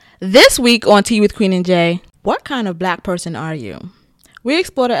This week on Tea with Queen and Jay, what kind of black person are you? We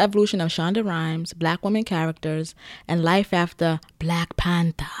explore the evolution of Shonda Rhimes, black women characters, and life after Black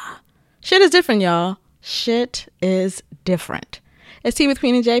Panther. Shit is different, y'all. Shit is different. It's Tea with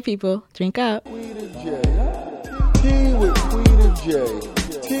Queen and Jay, people. Drink up. Queen and Jay. Tea with Queen and Jay.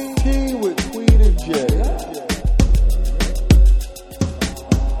 Tea with Queen and Jay.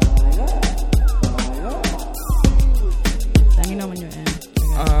 Let me know when you're in.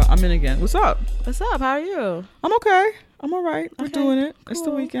 I'm in again. What's up? What's up? How are you? I'm okay. I'm all right. We're Okay, doing it. It's the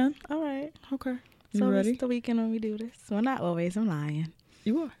cool. weekend. All right. Okay. So You ready? it's the weekend when we do this. Well, not always. I'm lying.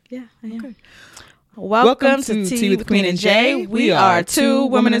 You are. Yeah, I am. Okay. Welcome to Tea with Queen and Jay. We are two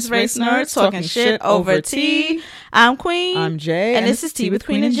womanist race nerds talking shit over tea. I'm Queen. I'm Jay. And this is Tea with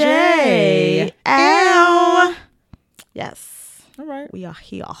Queen and Jay. Ow. Yes. All right. We are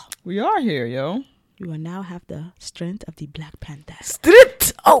here. We are here, yo. You will now have the strength of the Black Panther.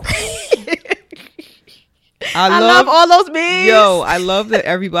 Stripped. Oh. I love all those memes. Yo, I love that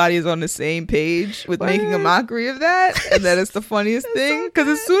everybody is on the same page with making a mockery of that. And that it's the funniest thing. Because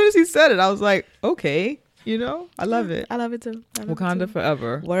as soon as he said it, I was like, okay. You know, I love it. I love it too. Wakanda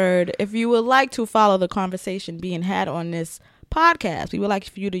forever. Word. If you would like to follow the conversation being had on this podcast, we would like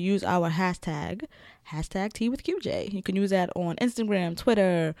for you to use our hashtag Tea with QJ. You can use that on Instagram,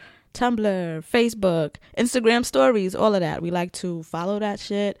 Twitter, Tumblr, Facebook, Instagram stories, all of that. We like to follow that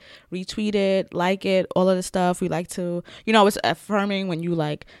shit, retweet it, like it, all of the stuff. We like to, it's affirming when you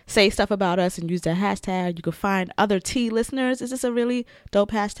like say stuff about us and use the hashtag. You can find other tea listeners. It's just a really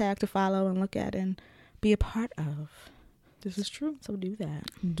dope hashtag to follow and look at and be a part of. This is true. So do that.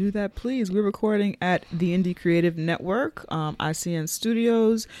 Do that, please. We're recording at the Indie Creative Network, ICN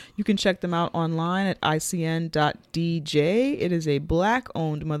Studios. You can check them out online at icn.dj. It is a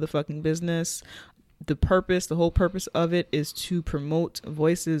Black-owned motherfucking business. The whole purpose of it is to promote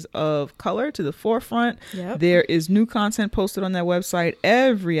voices of color to the forefront. Yep. There is new content posted on that website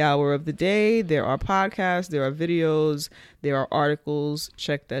every hour of the day. There are podcasts, there are videos, there are articles.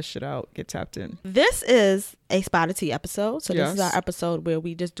 Check that shit out. Get tapped in. This is a Spotted Tea episode. So this is Yes. our episode where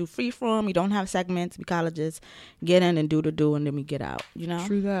we just do free form. We don't have segments. We kind of just get in and do the do and then we get out,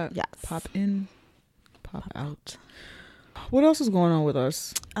 True that. Yes. Pop in, pop out. What else is going on with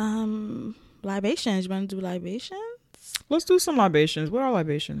us? Libations. You want to do libations? Let's do some libations. What are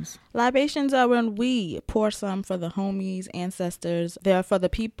libations? Libations are when we pour some for the homies, ancestors. They're for the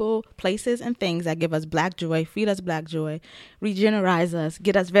people, places, and things that give us black joy, feed us black joy, regenerize us,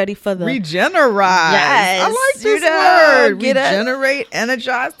 get us ready for the... Regenerate. Yes, I like this word. Regenerate,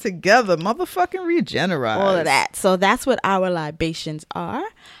 energize together. Motherfucking regenerate. all of that. So that's what our libations are.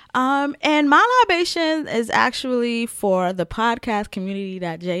 And my libation is actually for the podcast community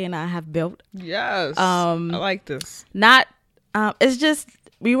that Jay and I have built. Yes. I like this. It's just,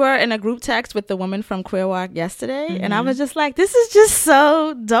 we were in a group text with the woman from Queer Walk yesterday, and I was just like, this is just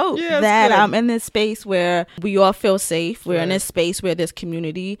so dope that I'm in this space where we all feel safe. We're in this space where there's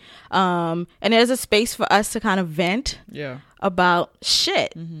community. And there's a space for us to kind of vent about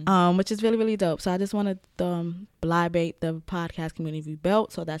shit, which is really, really dope. So I just wanted to libate the podcast community we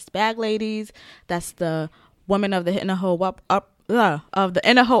built. So that's Bag Ladies. That's the women of the Inner Hoe of the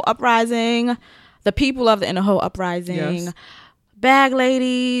Inner Hoe Uprising, the people of the Inner Hoe Uprising, Bag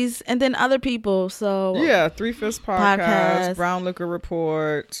Ladies, and then other people. So 3/5 podcast, Brown Liquor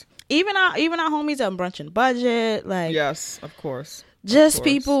Report. Even our homies at Brunch and Budget, like yes, of course. Just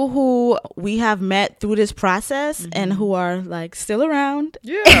people who we have met through this process and who are like still around.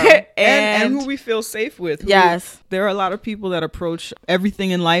 Yeah. and who we feel safe with. Yes. There are a lot of people that approach everything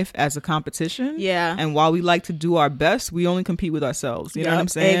in life as a competition. Yeah. And while we like to do our best, we only compete with ourselves. You know what I'm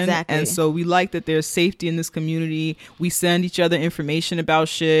saying? Exactly. And so we like that there's safety in this community. We send each other information about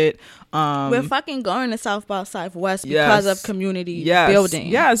shit. We're fucking going to South by Southwest because of community building.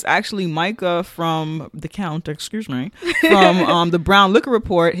 Yes, actually, Micah from the Count, from the Brown Liquor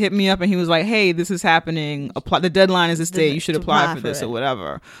Report hit me up and he was like, "Hey, this is happening. The deadline is this day. You should apply for this or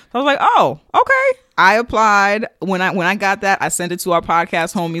whatever." So I was like, "Oh, okay." I applied. When I got that, I sent it to our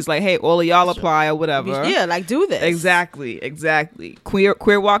podcast homies like, hey, all of y'all apply or whatever. Yeah, like do this. Exactly.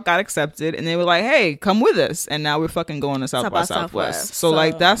 Queer Walk got accepted and they were like, hey, come with us. And now we're fucking going to South by Southwest. So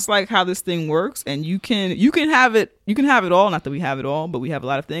like that's like how this thing works. And you can have it. You can have it all. Not that we have it all, but we have a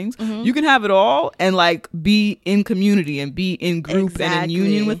lot of things. Mm-hmm. You can have it all and like be in community and be in group and in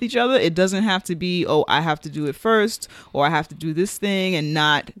union with each other. It doesn't have to be, oh, I have to do it first or I have to do this thing and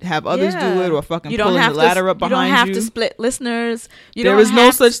not have others do it or fucking pulling the ladder up behind you. You don't have to split listeners. There is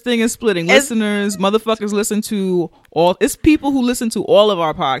no such thing as splitting listeners. Motherfuckers listen to all. It's people who listen to all of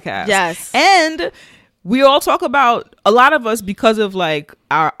our podcasts. Yes. And we all talk about, a lot of us, because of like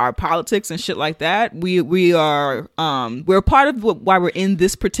our politics and shit like that. We are we're part of why we're in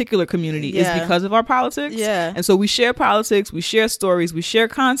this particular community is because of our politics. Yeah. And so we share politics, we share stories, we share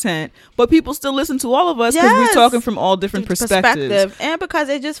content, but people still listen to all of us because we're talking from all different perspectives. And because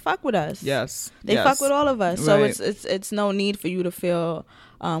they just fuck with us. Yes. They fuck with all of us. Right. So it's no need for you to feel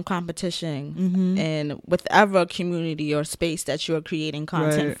competition in whatever community or space that you're creating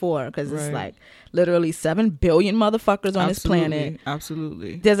content for, because it's like literally 7 billion motherfuckers on this planet.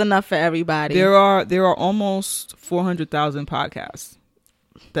 Absolutely. There's enough for everybody. There are almost 400,000 podcasts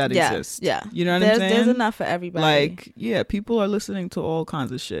that exist. Yeah. You know what I'm saying? There's enough for everybody. Like, yeah, people are listening to all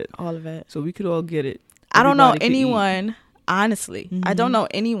kinds of shit. All of it. So we could all get it. I don't know anyone, honestly. I don't know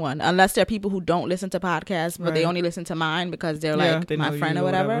anyone, unless there are people who don't listen to podcasts, but they only listen to mine because they're like they my friend or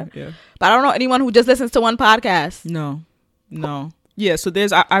whatever. Yeah. But I don't know anyone who just listens to one podcast. No. Yeah, so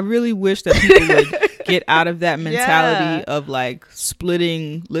I really wish that people would get out of that mentality of like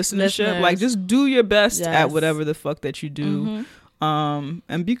splitting listenership. Like, just do your best at whatever the fuck that you do.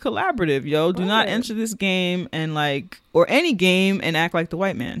 And be collaborative, yo. Do not enter this game and like, or any game, and act like the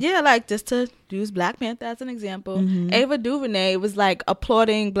white man. Yeah, like, just to use Black Panther as an example, Ava DuVernay was like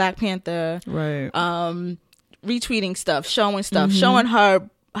applauding Black Panther, retweeting stuff, showing her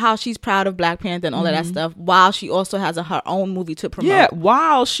how she's proud of Black Panther and all of that stuff, while she also has her own movie to promote. Yeah,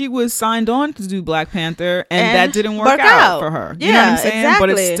 while she was signed on to do Black Panther, and that didn't work out for her. You know what I'm saying? Exactly.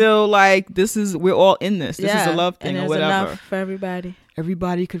 But it's still like, we're all in this. This is a love thing, or whatever. Enough for everybody.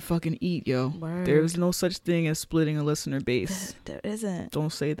 Everybody could fucking eat, yo. Word. There's no such thing as splitting a listener base. There isn't.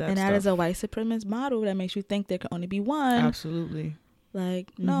 Don't say that. And that is a white supremacist model that makes you think there can only be one. Absolutely.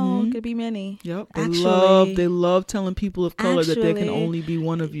 Like, no, it could be many. Yep. They love telling people of color that there can only be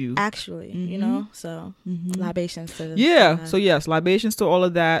one of you. Actually, you know? So, libations to so yes, libations to all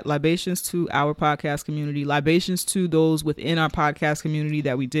of that. Libations to our podcast community. Libations to those within our podcast community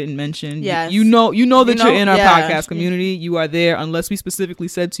that we didn't mention. Yes. You know that you're in our podcast community. You are there unless we specifically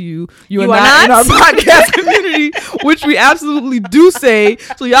said to you, you are not in our podcast community, which we absolutely do say.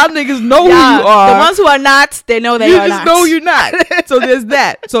 So y'all niggas know who you are. The ones who are not, they know they are not. You just know you're not. So there's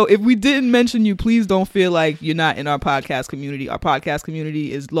that. So if we didn't mention you, please don't feel like you're not in our podcast community. Our podcast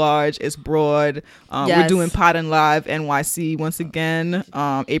community is large, it's broad. We're doing Pod and Live NYC once again,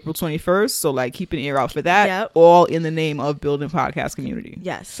 April 21st. So like, keep an ear out for that. Yep. All in the name of building podcast community.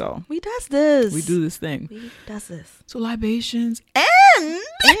 Yes. So we does this. We do this thing. We does this. So libations.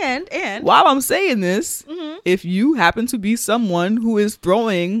 And while I'm saying this, if you happen to be someone who is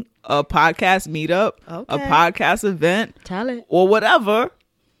throwing a podcast meetup, a podcast event, tell it, or whatever,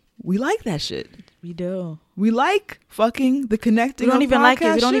 we like that shit. We do. We like fucking the connecting. We don't even like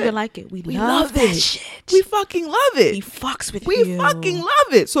it. We don't even like it. We love that shit. We fucking love it. We fucks with you. We fucking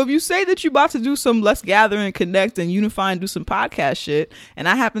love it. So if you say that you about to do some let's gather and connect and unify and do some podcast shit, and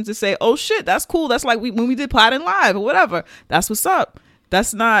I happen to say, oh shit, that's cool. That's like when we did Pod and Live or whatever. That's what's up.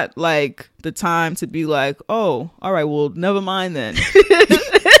 That's not like the time to be like, oh, all right, well, never mind then.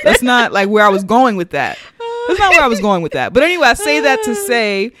 That's not like where I was going with that. That's not where I was going with that. But anyway, I say that to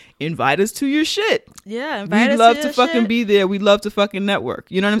say, invite us to your shit. Yeah, invite us to your shit. We'd love to fucking be there. We'd love to fucking network.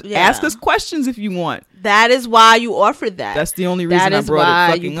 You know what I'm saying? Yeah. Ask us questions if you want. That is why you offered that. That's the only reason I brought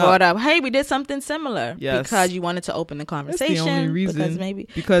it fucking up. Hey, we did something similar. Yes. Because you wanted to open the conversation. That's the only reason.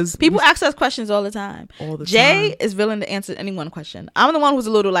 Because people ask us questions all the time. Jay is willing to answer any one question. I'm the one who's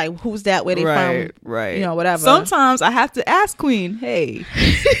a little like, who's that? Where they from? Right. You know, whatever. Sometimes I have to ask Queen, hey,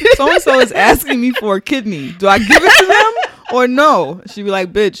 so-and-so is asking me for a kidney. Do I give it to them or no? She'd be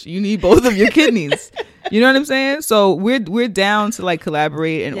like, bitch, you need both of your kidneys. You know what I'm saying? So we're down to like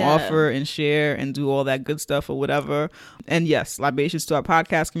collaborate and offer and share and do all that good stuff or whatever. And yes, libations to our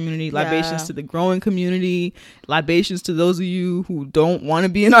podcast community, libations to the growing community, libations to those of you who don't want to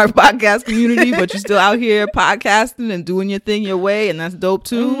be in our podcast community, but you're still out here podcasting and doing your thing your way, and that's dope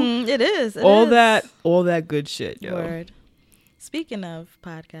too. It is. All that good shit, yo. Word. Speaking of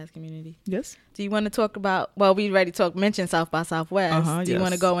podcast community, yes. Do you want to talk about? Well, we already mentioned South by Southwest. Do you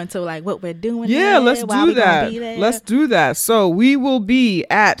want to go into like what we're doing? Yeah, let's do that. Let's do that. So we will be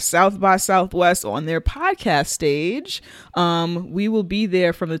at South by Southwest on their podcast stage. We will be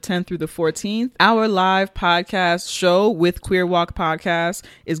there from the 10th through the 14th. Our live podcast show with Queer Walk Podcast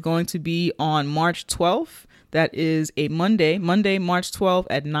is going to be on March 12th. That is a Monday, March 12th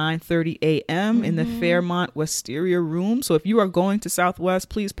at 9:30 a.m. in the Fairmont Wisteria Room. So if you are going to Southwest,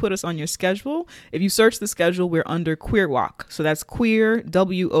 please put us on your schedule. If you search the schedule, we're under Queer Walk. So that's Queer,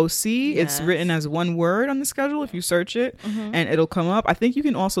 W-O-C. Yes. It's written as one word on the schedule if you search it, and it'll come up. I think you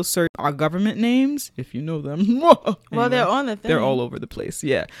can also search our government names if you know them. Anyway, well, they're on the thing. They're all over the place,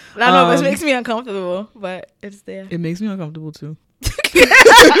 yeah. I know, it makes me uncomfortable, but it's there. It makes me uncomfortable too.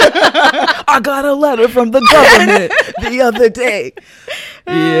 I got a letter from the government the other day.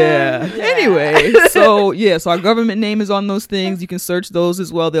 Yeah. Anyway, so our government name is on those things. You can search those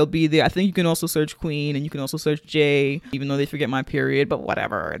as well. They'll be there. I think you can also search Queen, and you can also search J, even though they forget my period, but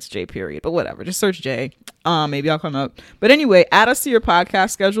whatever. It's J period, but whatever. Just search J. Maybe I'll come up. But anyway, add us to your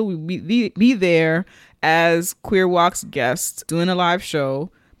podcast schedule. We'll be there as Queer Walk's guests doing a live show.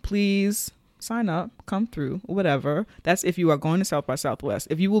 Please sign up, come through, whatever. That's if you are going to South by Southwest.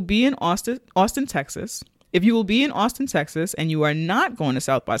 If you will be in Austin, Texas, and you are not going to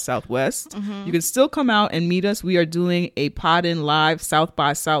South by Southwest, you can still come out and meet us. We are doing a Pod In Live South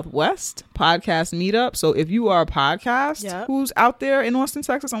by Southwest podcast meetup. So if you are a podcast who's out there in Austin,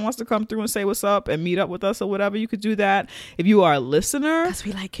 Texas and wants to come through and say what's up and meet up with us or whatever, you could do that. If you are a listener, because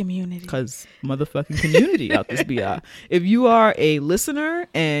we like community, because motherfucking community out this BI. If you are a listener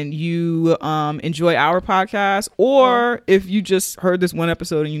and you enjoy our podcast, or if you just heard this one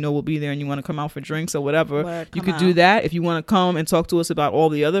episode and you know we'll be there and you want to come out for drinks or whatever, you could do that. If you want to come and talk to us about all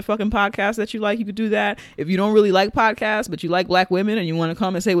the other fucking podcasts that you like, you could do that. If you don't really like podcasts but you like Black women and you want to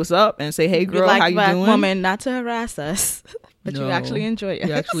come and say what's up and say, hey girl, how you Black doing? Woman, not to harass us, but you actually enjoy it.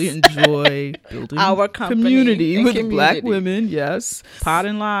 You actually enjoy building our community with Black women. Yes. Pod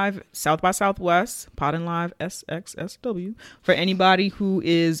In Live South by Southwest, Pod In Live SXSW, for anybody who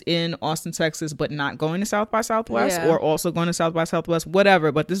is in Austin, Texas but not going to South by Southwest, or also going to South by Southwest,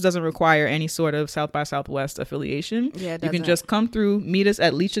 whatever. But this doesn't require any sort of South by Southwest affiliation. You can just come through, meet us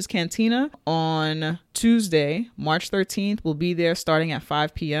at Leach's Cantina on Tuesday, March 13th. We'll be there starting at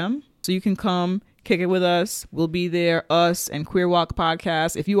 5 p.m. So you can come kick it with us. We'll be there, us and Queer Walk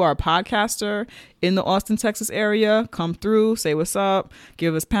Podcast. If you are a podcaster in the Austin, Texas area, come through, say what's up,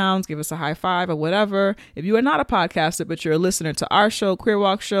 give us pounds, give us a high five or whatever. If you are not a podcaster, but you're a listener to our show, Queer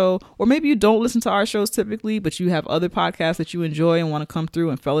Walk Show, or maybe you don't listen to our shows typically, but you have other podcasts that you enjoy and want to come through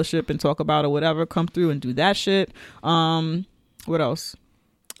and fellowship and talk about or whatever, come through and do that shit. What else?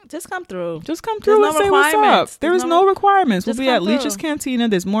 Just come through. Just come through and say what's up. There is no requirements. We'll be at Leach's Cantina.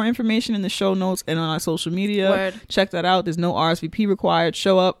 There's more information in the show notes and on our social media. Word. Check that out. There's no RSVP required.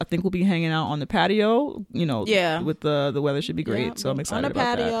 Show up. I think we'll be hanging out on the patio. With the weather should be great. Yeah, so I'm excited about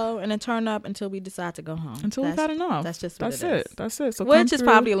that. On the patio and then turn up until we decide to go home. Until we've had enough. That's just what it is. That's it. So which is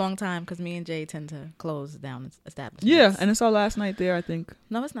probably a long time because me and Jay tend to close down establishments. Yeah, and it's our last night there, I think.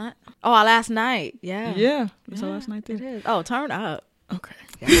 No, it's not. Oh, our last night. Yeah. Yeah. It's our last night there. It is. Oh, turn up. Okay.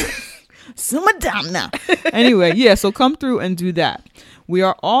 Yeah. Simmer down now. Anyway, so come through and do that. We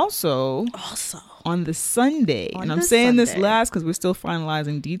are also on the Sunday, and I'm saying this last because we're still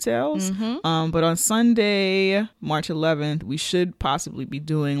finalizing details. But on Sunday, March 11th, we should possibly be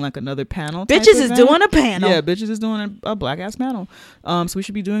doing like another panel. Bitches is doing a panel. Yeah, Bitches is doing a black ass panel. So we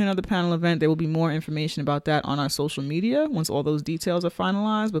should be doing another panel event. There will be more information about that on our social media once all those details are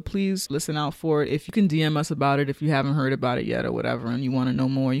finalized. But please listen out for it. If you can DM us about it, if you haven't heard about it yet or whatever, and you want to know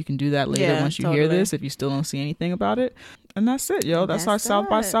more, you can do that later once you hear this. If you still don't see anything about it. And that's it, yo. That's our South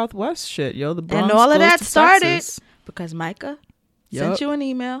by Southwest shit, yo. The Bronx, and all of that started Texas. because Micah sent you an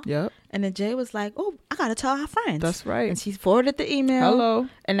email. Yep. And then Jay was like, oh, I got to tell our friends. That's right. And she forwarded the email. Hello.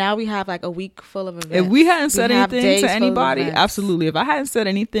 And now we have like a week full of events. If we hadn't said anything to anybody, absolutely. If I hadn't said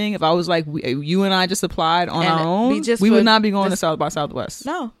anything, if I was like, you and I just applied on our own, we would not be going to South by Southwest.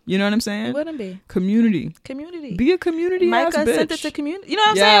 No. You know what I'm saying? It wouldn't be. Community. Be a community ass bitch. Micah sent it to community. You know what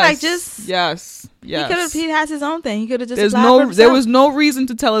I'm saying? Like just. Yes. He has his own thing. He could have just There was no reason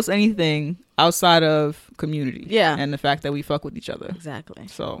to tell us anything outside of community. Yeah. And the fact that we fuck with each other. Exactly.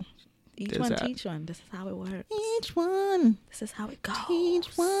 So. Each one teach one. This is how it works. Each one. This is how it goes. Each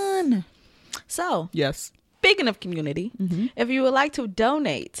one. So. Yes. Speaking of community, if you would like to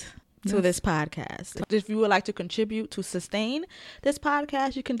donate to this podcast, if you would like to contribute to sustain this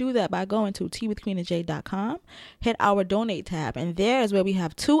podcast, you can do that by going to teawithqueenandj.com, hit our donate tab, and there is where we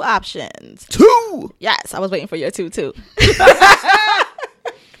have two options. Two? Yes, I was waiting for your two too.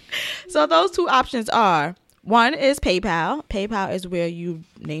 So those two options are, one is PayPal. PayPal is where you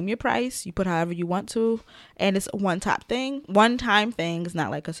name your price, you put however you want to, and it's a one-time thing. It's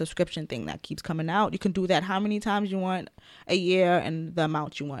not like a subscription thing that keeps coming out. You can do that how many times you want a year and the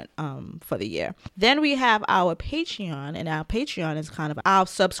amount you want for the year. Then we have our Patreon, and our Patreon is kind of our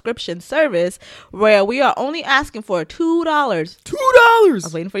subscription service where we are only asking for $2. $2. I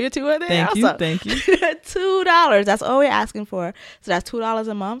was waiting for your two in there. Thank you. $2. That's all we're asking for. So that's $2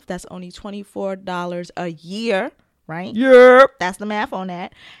 a month. That's only $24 a year. Right? Yep. That's the math on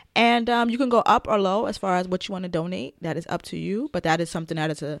that. And you can go up or low as far as what you want to donate. That is up to you. But that is something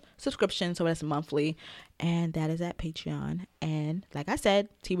that is a subscription. So that's monthly. And that is at Patreon. And like I said,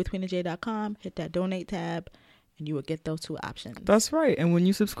 teawithqueenandj.com. Hit that donate tab. and you would get those 2 options. That's right. And when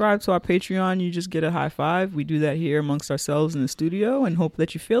you subscribe to our Patreon, you just get a high five. We do that here amongst ourselves in the studio and hope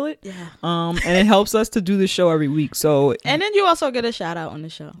that you feel it. Yeah. And it helps us to do the show every week. So and then you also get a shout out on the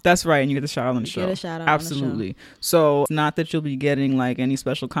show. That's right. And you get a shout out on the show. Get a shout out. Absolutely. On the show. So it's not that you'll be getting like any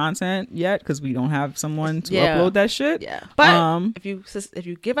special content yet because we don't have someone to upload that shit. Yeah. But if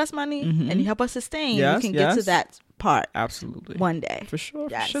you give us money and you help us sustain, you can get to that part. Absolutely. One day. For sure.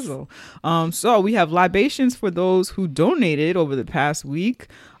 Yes. For shizzle. So we have libations for those who donated over the past week.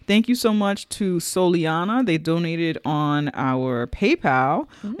 Thank you so much to Soliana. They donated on our PayPal.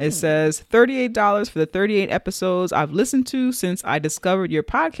 It says $38 for the 38 episodes I've listened to since I discovered your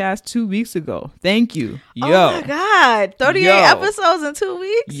podcast 2 weeks ago. Thank you. Yo. Oh my God. 38 episodes in 2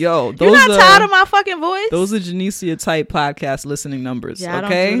 weeks? Yo. You're not tired of my fucking voice? Those are Janicia type podcast listening numbers. Yeah,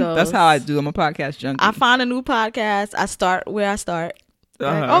 okay? I don't do those. That's how I do. I'm a podcast junkie. I find a new podcast. I start where I start.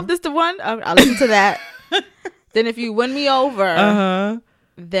 Like, oh, this the one? I'll listen to that. Then if you win me over...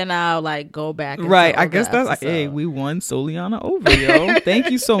 then I'll like go back. Right. I guess that's like, hey, we won Soliana over, yo. Thank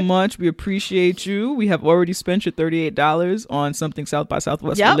you so much. We appreciate you. We have already spent your $38 on something South by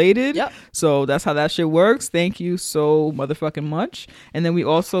Southwest related. Yep. So that's how that shit works. Thank you so motherfucking much. And then we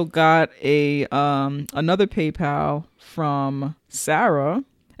also got a another PayPal from Sarah.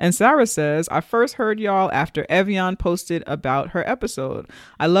 And Sarah says, I first heard y'all after Evian posted about her episode.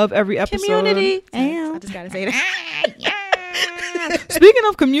 I love every episode. Community. I just gotta say that. Speaking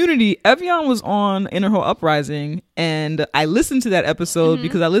of community, Evian was on Interhole Uprising, and I listened to that episode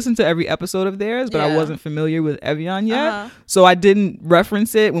because I listened to every episode of theirs, but I wasn't familiar with Evian yet. So I didn't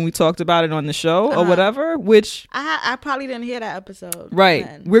reference it when we talked about it on the show or whatever, which... I probably didn't hear that episode. Right.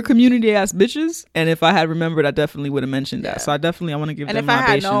 Then. We're community-ass bitches, and if I had remembered, I definitely would have mentioned that. So I want to give them libations. And if I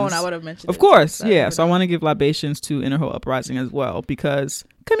had known, I would have mentioned it. Of course, So I want to give libations to Interhole Uprising as well, because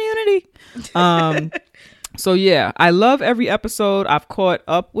community. So yeah, I love every episode I've caught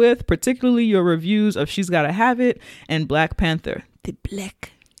up with, particularly your reviews of She's Gotta Have It and Black Panther. The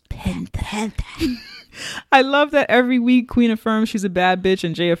Black Panther. I love that every week Queen affirms she's a bad bitch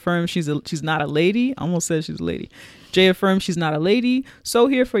and Jay affirms she's not a lady. I almost said she's a lady. Jay affirms she's not a lady. So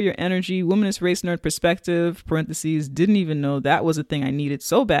here for your energy, womanist race nerd perspective, parentheses, didn't even know that was a thing I needed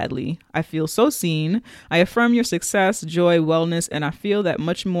so badly. I feel so seen. I affirm your success, joy, wellness, and I feel that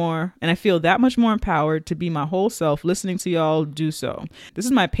much more empowered to be my whole self listening to y'all do so. This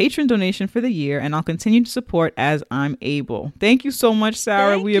is my patron donation for the year, and I'll continue to support as I'm able. Thank you so much,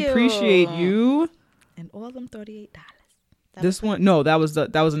 Sarah. We appreciate you. And all them $38. This one, no, that was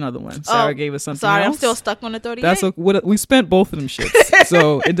another one. Sarah gave us something. Sorry, else. I'm still stuck on the 38. That's we spent both of them shits,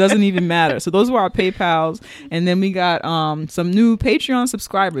 so it doesn't even matter. So those were our PayPals, and then we got some new Patreon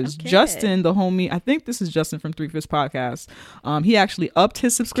subscribers. Okay. Justin, the homie, I think this is Justin from 3/5 Podcast. He actually upped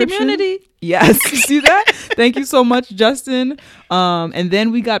his subscription. Community. Yes, see that? Thank you so much, Justin. And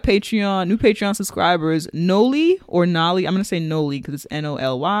then we got new Patreon subscribers, Noli or Nolly. I'm gonna say Noli because it's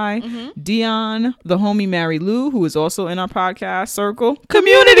Noly. Dion, the homie Mary Lou, who is also in our podcast circle.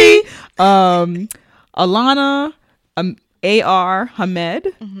 Community. Alana, AR Hamed,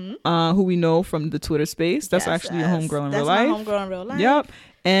 who we know from the Twitter space. That's actually a homegirl in real life. That's my homegirl in real life. Yep.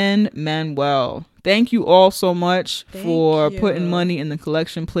 And Manuel. Thank you all so much for putting money in the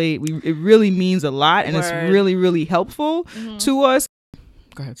collection plate. It really means a lot, and it's really, really helpful to us.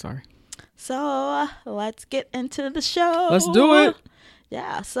 Go ahead, sorry. So let's get into the show. Let's do it.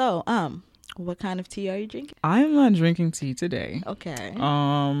 Yeah. So, what kind of tea are you drinking? I am not drinking tea today. Okay.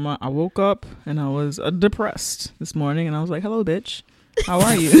 I woke up and I was depressed this morning, and I was like, "Hello, bitch. How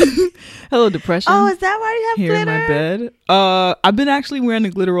are you?" Hello, depression. Oh, is that why you have here glitter? In my bed? I've been actually wearing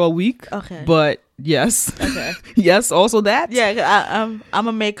the glitter all week. Okay. But yes. Okay. Yes, also that. Yeah, I'm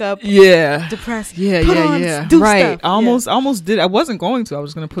a makeup. Yeah. Depressed. Yeah. Do right. Stuff. I almost did. I wasn't going to. I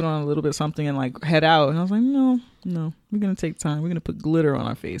was gonna put on a little bit of something and like head out, and I was like, no, we're gonna take time. We're gonna put glitter on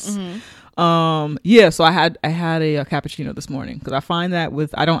our face. So I had a cappuccino this morning because I find that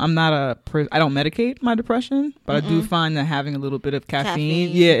I don't medicate my depression, but I do find that having a little bit of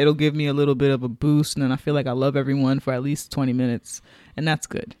caffeine, it'll give me a little bit of a boost, and then I feel like I love everyone for at least 20 minutes, and that's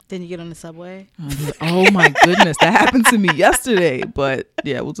good. Then you get on the subway. Oh my goodness, that happened to me yesterday, but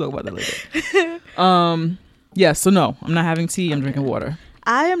yeah, we'll talk about that later. So no, I'm not having tea. I'm drinking water.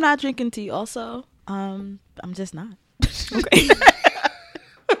 I am not drinking tea also. I'm just not. Okay.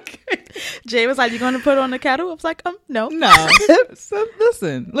 Jay was like, "You going to put on the kettle?" I was like, no. So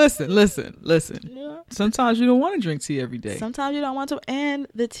listen. Yeah. Sometimes you don't want to drink tea every day. Sometimes you don't want to, and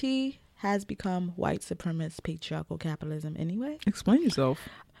the tea has become white supremacist patriarchal capitalism anyway. Explain yourself.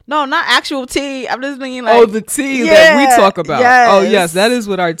 No, not actual tea. I'm just meaning like the tea that we talk about. Yes. Oh yes, that is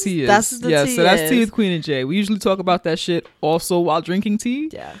what our tea is. That's the tea. So that's tea with Queen and Jay. We usually talk about that shit also while drinking tea.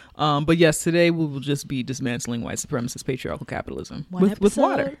 Yeah. But yes, today we will just be dismantling white supremacist patriarchal capitalism with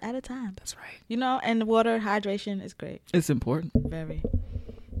water at a time. That's right. You know, and water hydration is great. It's important. Very.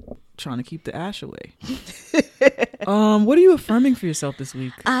 Trying to keep the ash away. What are you affirming for yourself this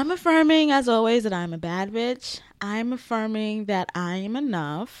week? I'm affirming, as always, that I'm a bad bitch. I'm affirming that I am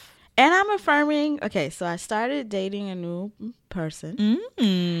enough. And I'm affirming, okay, so I started dating a new person.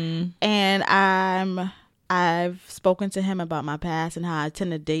 And I've spoken to him about my past and how I tend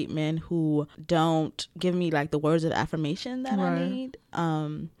to date men who don't give me like the words of affirmation that I need.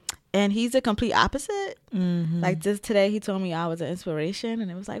 And he's a complete opposite. Like just today, he told me I was an inspiration,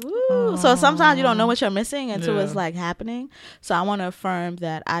 and it was like, woo. So sometimes you don't know what you're missing until it's like happening. So I want to affirm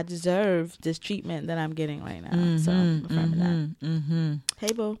that I deserve this treatment that I'm getting right now. So I'm affirming that.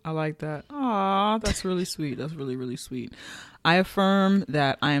 Hey, boo. I like that. Aw, that's really sweet. That's really, really sweet. I affirm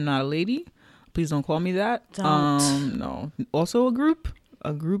that I am not a lady. Please don't call me that. Don't. No. Also a group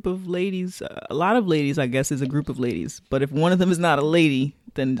of ladies. A lot of ladies, I guess, is a group of ladies. But if one of them is not a lady,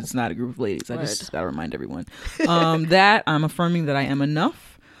 then it's not a group of ladies. I just gotta remind everyone that I'm affirming that I am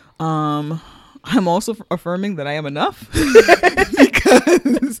enough. I'm also affirming that I am enough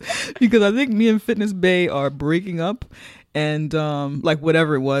because I think me and Fitness Bay are breaking up, and like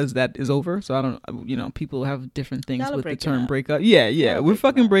whatever it was, that is over. So I don't, people have different things with the term breakup. Yeah, we're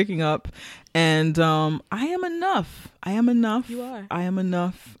fucking breaking up, and I am enough. I am enough. You are. I am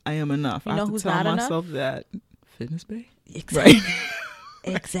enough. I am enough. You know I have who's to tell not myself enough? that Fitness Bay. Exactly. Right.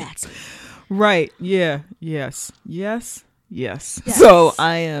 Exactly. Right. Yeah. Yes. So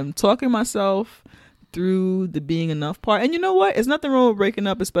I am talking myself through the being enough part. And you know what? It's nothing wrong with breaking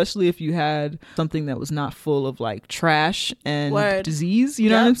up, especially if you had something that was not full of like trash and disease.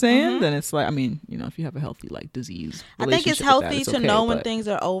 You know what I'm saying? Then it's like, I mean, if you have a healthy like disease, I think it's healthy to know when things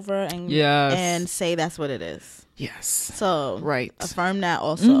are over and say that's what it is. Yes. So right. Affirm that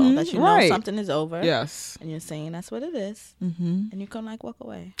also, that you know something is over. Yes. And you're saying that's what it is. And you can like walk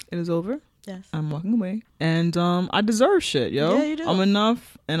away. It is over. Yes. I'm walking away. And I deserve shit, yo. Yeah, you do. I'm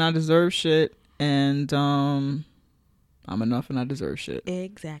enough and I deserve shit. And I'm enough and I deserve shit.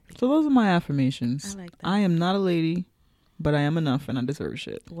 Exactly. So those are my affirmations. I like that. I am not a lady, but I am enough and I deserve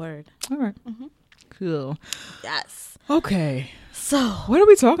shit. Word. All right. Cool. Yes. Okay. So what are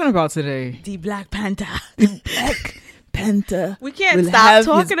we talking about today? The Black Panther. The Black Panther. We can't stop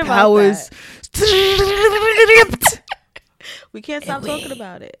talking about that. We can't stop talking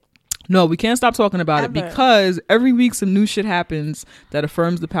about it. No, we can't stop talking about it because every week some new shit happens that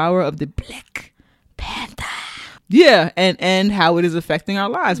affirms the power of the Black Panther. Yeah, and how it is affecting our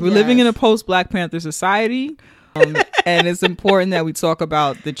lives. We're living in a post-Black Panther society. And it's important that we talk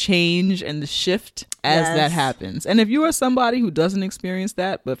about the change and the shift as that happens. And if you are somebody who doesn't experience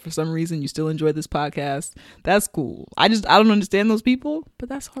that, but for some reason you still enjoy this podcast, that's cool. I don't understand those people, but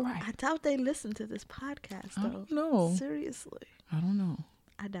that's all right. I doubt they listen to this podcast, though. I don't know. Seriously. I don't know.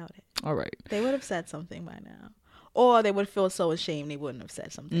 I doubt it. All right. They would have said something by now. Or they would feel so ashamed they wouldn't have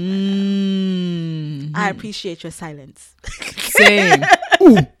said something by now. I appreciate your silence. Same.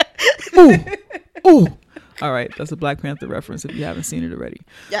 Ooh. Ooh. Ooh. All right, that's a Black Panther reference if you haven't seen it already.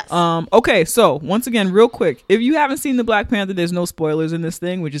 Yes. Okay, so once again, real quick, if you haven't seen the Black Panther, there's no spoilers in this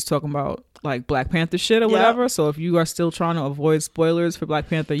thing. We're just talking about like Black Panther shit or whatever. So if you are still trying to avoid spoilers for Black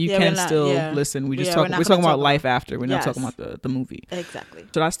Panther, you can still listen. We're talking about life after. We're not talking about the movie. Exactly.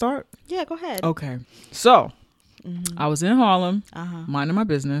 Should I start? Yeah, go ahead. Okay. So I was in Harlem, minding my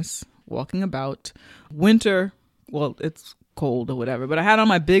business, walking about. Winter. Well, it's cold or whatever, but I had on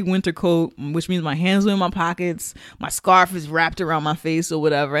my big winter coat, which means my hands were in my pockets, my scarf is wrapped around my face or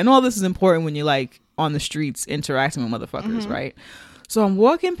whatever, and all this is important when you're like on the streets interacting with motherfuckers, right? So I'm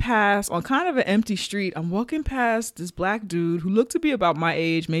walking past on kind of an empty street. I'm walking past this Black dude who looked to be about my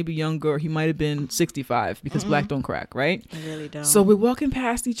age, maybe younger. He might have been 65 because Black don't crack, right? I really don't. So we're walking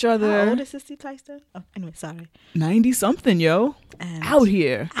past each other. How old is Sissy Tyson? Oh, anyway, sorry. 90 something, yo. And out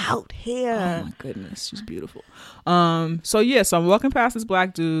here. Oh my goodness, she's beautiful. So I'm walking past this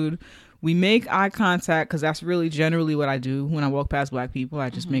Black dude. We make eye contact because that's really generally what I do when I walk past Black people. I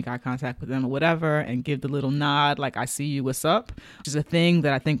just make eye contact with them or whatever and give the little nod like I see you, what's up, which is a thing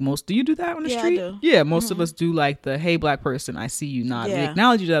that I think most, do you do that on the street? I do. Yeah, most of us do, like the hey Black person, I see you nod. We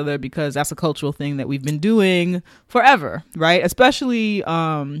acknowledge each other because that's a cultural thing that we've been doing forever, right? Especially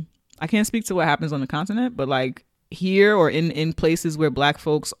I can't speak to what happens on the continent, but like here or in places where Black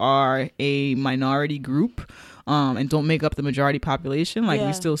folks are a minority group and don't make up the majority population, like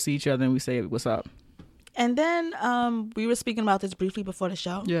we still see each other and we say what's up. And then we were speaking about this briefly before the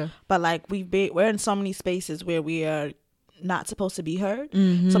show. Yeah. But like we're in so many spaces where we are not supposed to be heard.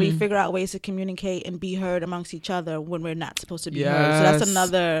 So we figure out ways to communicate and be heard amongst each other when we're not supposed to be heard. So that's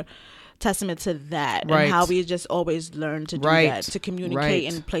another testament to that, and how we just always learn to do that, to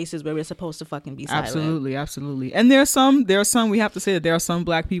communicate in places where we're supposed to fucking be silent. Absolutely. And there are some we have to say that there are some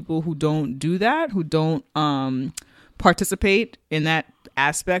Black people who don't do that, who don't participate in that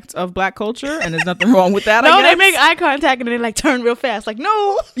aspect of Black culture, and there's nothing wrong with that. No, they make eye contact and they like turn real fast, like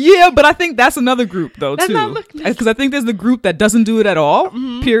no. Yeah, but I think that's another group though too, because I think there's the group that doesn't do it at all.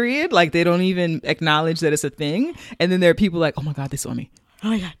 Period. Like they don't even acknowledge that it's a thing, and then there are people like, oh my god, they saw me. Oh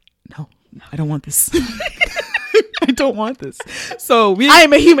my god. No, I don't want this. I don't want this. So I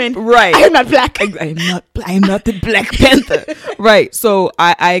am a human. Right. I am not Black. I am not the Black Panther. Right. So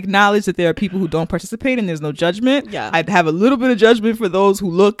I acknowledge that there are people who don't participate and there's no judgment. Yeah. I have a little bit of judgment for those who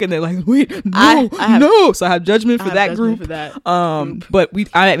look and they're like, wait, no. So I have judgment for that group. But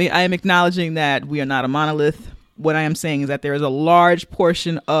I am acknowledging that we are not a monolith. What I am saying is that there is a large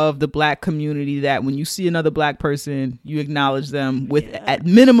portion of the Black community that when you see another Black person, you acknowledge them with, at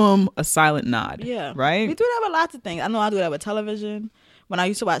minimum, a silent nod. Yeah. Right? We do that with lots of things. I know I do that with television. When I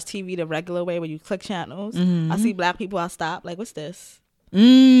used to watch TV the regular way, where you click channels, I see Black people, I stop. Like, what's this?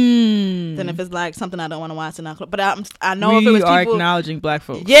 Then if it's like something I don't want to watch, but I know if it was people, we are acknowling Black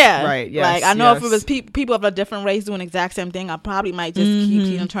folks. Yeah. Right. Yes. Like I know if it was people of a different race doing the exact same thing, I probably might just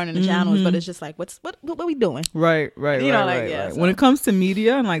keep turning the channels. But it's just like, what are we doing? Right. So. When it comes to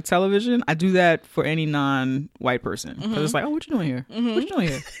media and like television, I do that for any non-white person because it's like, oh, what you doing here? What you doing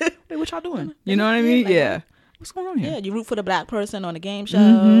here? Hey, what y'all doing? You know what I mean? Yeah. What's going on here? Yeah, you root for the Black person on the game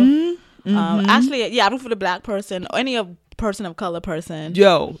show. Actually, I root for the Black person or any person of color person.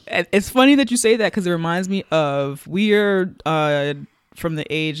 Yo, it's funny that you say that because it reminds me of we're from the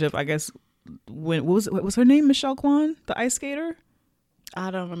age of, I guess, what was her name? Michelle Kwan, the ice skater? I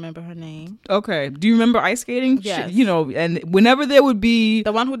don't remember her name. Okay. Do you remember ice skating? Yes. You know, and whenever there would be...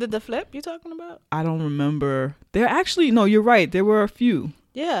 The one who did the flip you talking about? I don't remember. There actually... No, you're right. There were a few.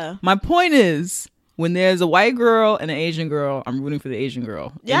 Yeah. My point is... When there's a white girl and an Asian girl, I'm rooting for the Asian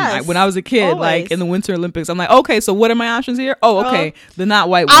girl. Yes. When I was a kid, always. like in the Winter Olympics, I'm like, okay, so what are my options here? Oh, okay, the not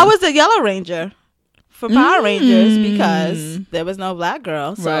white one. I was the Yellow Ranger for Power Rangers because there was no Black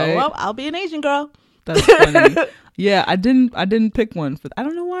girl. So well, I'll be an Asian girl. That's funny. Yeah, I didn't pick one. I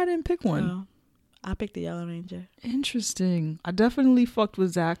don't know why I didn't pick one. So, I picked the Yellow Ranger. Interesting. I definitely fucked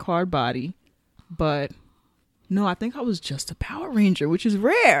with Zach Hardbody, but no, I think I was just a Power Ranger, which is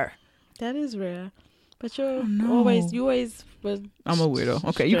rare. That is rare. But you always was. I'm a weirdo.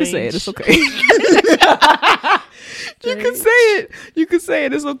 Okay, you can say it. It's okay. You can say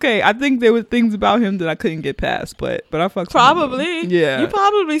it. It's okay. I think there were things about him that I couldn't get past, but I fucked. Probably. Yeah. You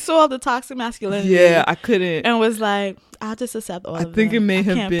probably saw the toxic masculinity. Yeah, I couldn't. And was like, I'll just accept all of it. I think it may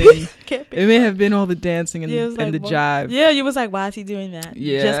have been. It may have been all the dancing and the jive. Yeah, you was like, why is he doing that?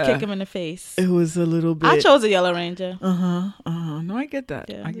 Yeah. Just kick him in the face. It was a little bit. I chose a Yellow Ranger. No, I get that.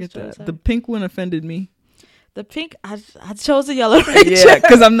 Yeah, I get that. The pink one offended me. The pink, I chose the Yellow Ranger. Yeah,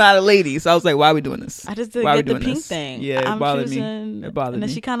 because I'm not a lady, so I was like, "Why are we doing this?" I just didn't get the pink thing. Yeah, it bothered me. It bothered me. And then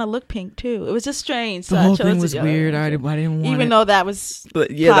she kind of looked pink too. It was just strange. The whole thing was weird. I didn't want even though that was.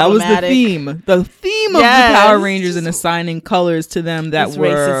 But yeah, that was the theme. The theme of the Power Rangers and assigning colors to them that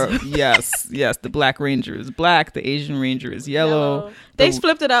were yes. The Black Ranger is black. The Asian Ranger is yellow. They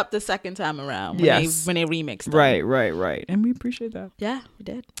flipped it up the second time around when they remixed them. Right. And we appreciate that. Yeah, we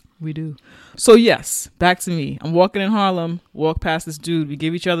did. We do. So yes, back to me. I'm walking in Harlem, walk past this dude. We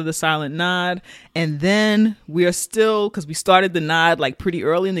give each other the silent nod. And then we are still, because we started the nod like pretty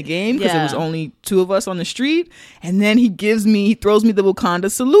early in the game because it was only two of us on the street. And then he throws me the Wakanda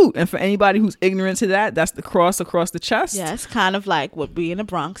salute. And for anybody who's ignorant to that, that's the cross across the chest. Yeah, it's kind of like what we in the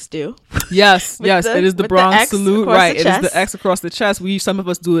Bronx do. Yes, it is the Bronx salute. Right, it is the X across the chest. Some of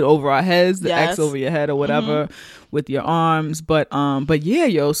us do it over our heads, the X over your head or whatever. With your arms, but yeah,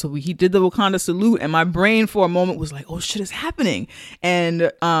 yo. So he did the Wakanda salute, and my brain for a moment was like, "Oh shit, is happening!"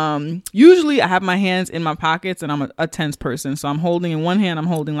 And usually I have my hands in my pockets, and I'm a tense person. So I'm holding in one hand, I'm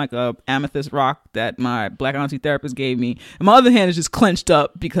holding like a amethyst rock that my Black auntie therapist gave me, and my other hand is just clenched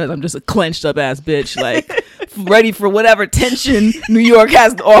up because I'm just a clenched up ass bitch, like ready for whatever tension New York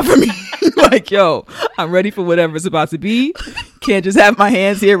has to offer me. Like, yo, I'm ready for whatever it's about to be. Can't just have my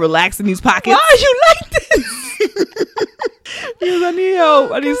hands here relaxed in these pockets. Why are you like this? I need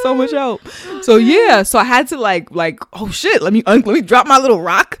help. I need so much help. So yeah, so I had to like, oh shit, let me drop my little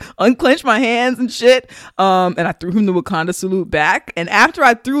rock, unclench my hands and shit. And I threw him the Wakanda salute back. And after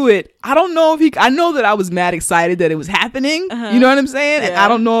I threw it, I don't know if I know that I was mad excited that it was happening. You know what I'm saying? Yeah. And I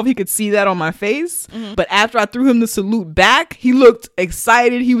don't know if he could see that on my face. But after I threw him the salute back, he looked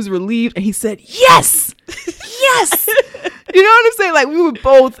excited. He was relieved. And he said, yes, yes. You know what I'm saying? Like, we were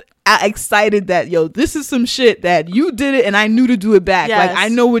both excited that, yo, this is some shit that you did it and I knew to do it back. Yes. Like, I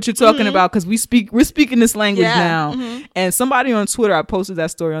know what you're talking about because we're speaking this language now. And somebody on Twitter, I posted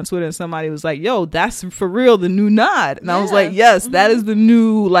that story on Twitter, and somebody was like, yo, that's for real the new nod. And I was like, yes, that is the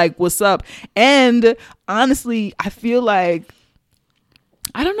new, like, what's up. And honestly, I feel like,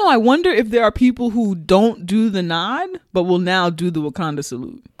 I don't know, I wonder if there are people who don't do the nod but will now do the Wakanda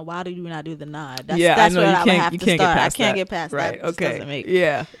salute. Why do you not do the nod? That's where I would have to start. I can't get past right. that.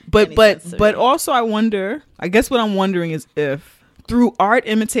 Okay. But also I wonder, I guess what I'm wondering is if through art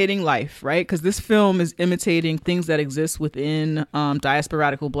imitating life, right? Because this film is imitating things that exist within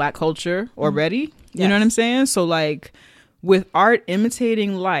diasporatical Black culture already. You know what I'm saying? So like with art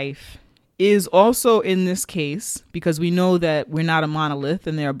imitating life is also in this case, because we know that we're not a monolith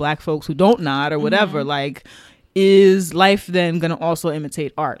and there are Black folks who don't nod or whatever, like, is life then going to also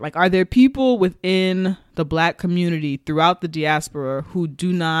imitate art? Like, are there people within the Black community throughout the diaspora who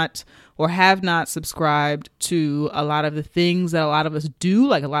do not or have not subscribed to a lot of the things that a lot of us do,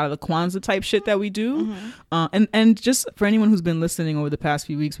 like a lot of the Kwanzaa type shit that we do? And just for anyone who's been listening over the past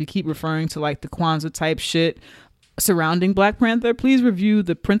few weeks, we keep referring to like the Kwanzaa type shit surrounding Black Panther. Please review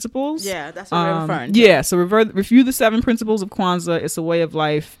the principles. Yeah, that's what we're referring to. Yeah, so review the 7 principles of Kwanzaa. It's a way of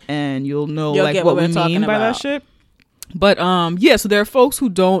life, and you'll know like what we mean by that shit. But yeah, so there are folks who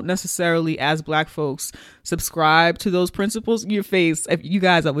don't necessarily, as Black folks, subscribe to those principles. Your face, if you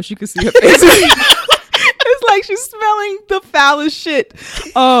guys, I wish you could see her face. It's like she's smelling the foulest shit.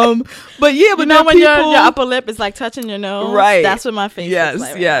 But yeah, but when your upper lip is like touching your nose, right? That's what my face is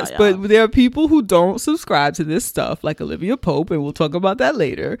like. Yes. But there are people who don't subscribe to this stuff, like Olivia Pope, and we'll talk about that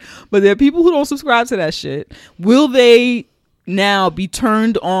later. But there are people who don't subscribe to that shit. Will they now be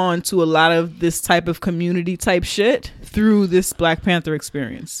turned on to a lot of this type of community type shit through this Black Panther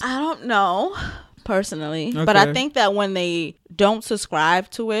experience? I don't know personally, but I think that when they don't subscribe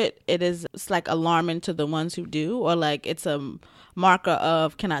to it, it's like alarming to the ones who do, or like it's a marker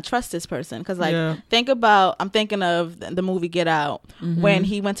of, can I trust this person? Because like I'm thinking of the movie Get Out, when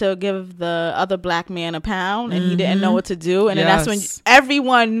he went to give the other Black man a pound and he didn't know what to do, and then that's when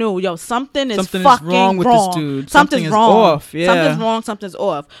everyone knew, yo, something is fucking wrong with this dude. Something's wrong. Off. Yeah. Something's wrong. Something's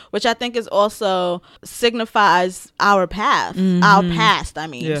off. Which I think is also signifies our path, our past. I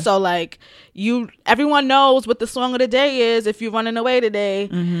mean, so like everyone knows what the song of the day is if you're running away today,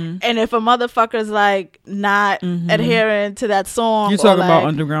 and if a motherfucker's like not adhering to that song, you're talking about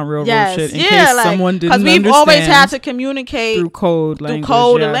Underground Railroad shit in case like, someone didn't understand, because we've always had to communicate through code and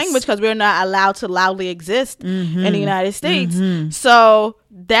language, because we're not allowed to loudly exist in the United States. So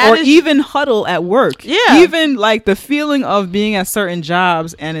that is even huddle at work. Even like the feeling of being at certain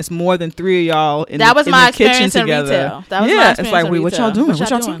jobs and it's more than 3 of y'all in the kitchen together. That was my experience it's like, wait, what y'all doing? What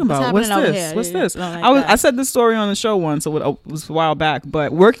y'all talking about? What's this? What's this? I said this story on the show once, so it was a while back,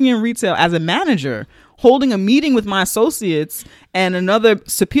 but working in retail as a manager, holding a meeting with my associates, and another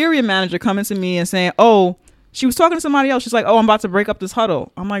superior manager coming to me and saying, oh, she was talking to somebody else. She's like, oh, I'm about to break up this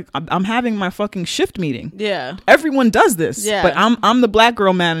huddle. I'm like, I'm having my fucking shift meeting. Yeah. Everyone does this. Yeah. But I'm the Black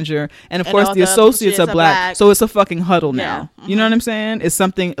girl manager. And of course the associates are black. So it's a fucking huddle now. You know what I'm saying? It's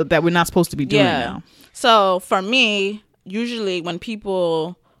something that we're not supposed to be doing now. So for me, usually when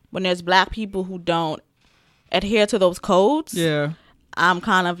there's Black people who don't adhere to those codes, I'm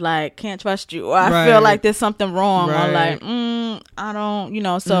kind of like, can't trust you. Or I feel like there's something wrong. Or like, I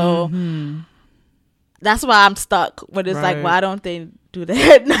don't, so... That's why I'm stuck with it's like, why don't they do the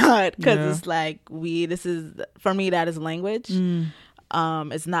head nod? Because it's like, for me, that is language.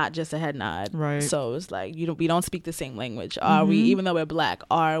 It's not just a head nod. Right. So it's like, we don't speak the same language. Are we, even though we're Black,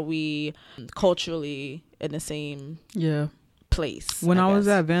 are we culturally in the same place? When I was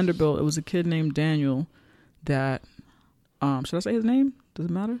at Vanderbilt, it was a kid named Daniel that, should I say his name? Does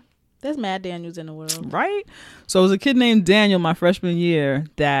it matter? There's mad Daniels in the world. Right? So it was a kid named Daniel my freshman year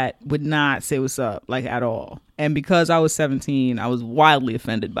that would not say what's up, like, at all. And because I was 17, I was wildly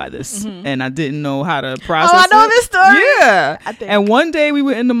offended by this. And I didn't know how to process it. Oh, I know this story. Yeah. And one day we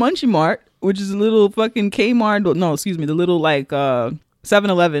were in the Munchie Mart, which is a little fucking Kmart. No, excuse me. The little, like,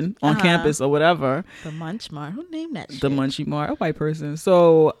 7-Eleven on campus or whatever. The Munch Mart. Who named that shit? The Munchie Mart, a white person.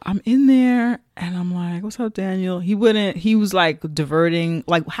 So I'm in there and I'm like, what's up, Daniel? He was like diverting.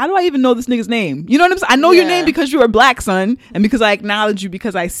 Like, how do I even know this nigga's name? You know what I'm saying? I know your name because you're a black son and because I acknowledge you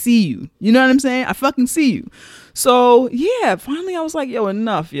because I see you. You know what I'm saying? I fucking see you. So yeah, finally I was like, yo,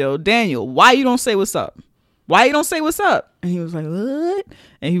 enough, yo. Daniel, why you don't say what's up? Why you don't say what's up? And he was like, what?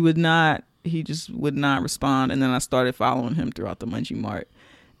 And he just would not respond. And then I started following him throughout the Munchie Mart.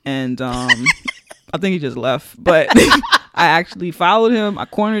 And I think he just left. But I actually followed him. I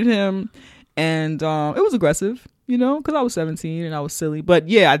cornered him. And it was aggressive, you know, because I was 17 and I was silly. But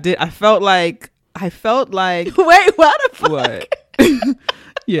yeah, I felt like. Wait, what the fuck? What?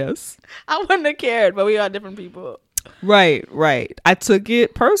 Yes. I wouldn't have cared, but we are different people. Right. I took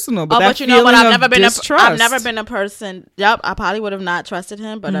it personal, but you know what? I've never been a person. Yep, I probably would have not trusted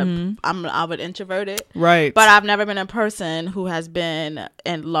him, but I would introvert it. Right. But I've never been a person who has been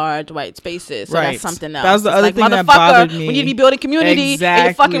in large white spaces. So that's something else. That was the other thing that bothered me. When you be building community and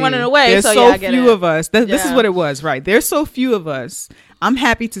you're fucking running away. There's so few of us. This is what it was, right? There's so few of us. I'm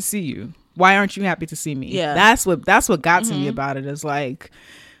happy to see you. Why aren't you happy to see me? Yeah. That's what got to me about it. Is like.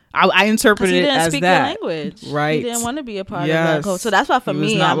 I interpreted it as that. He didn't speak your language. Right. He didn't want to be a part of that culture. So that's why for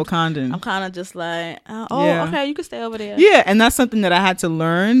me, not Wakandan. I'm kind of just like, okay, you can stay over there. Yeah, and that's something that I had to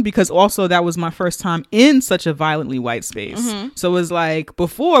learn because also that was my first time in such a violently white space. So it was like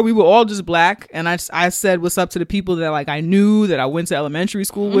before we were all just black, and I said what's up to the people that like I knew that I went to elementary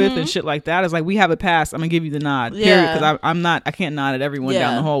school with and shit like that. It's like we have a pass. I'm gonna give you the nod. Period. Because I can't nod at everyone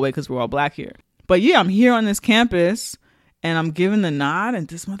down the hallway because we're all black here. But yeah, I'm here on this campus. And I'm giving the nod, and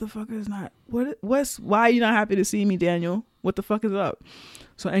this motherfucker is not. Why are you not happy to see me, Daniel? What the fuck is up?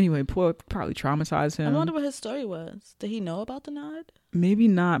 So anyway, probably traumatized him. I wonder what his story was. Did he know about the nod? Maybe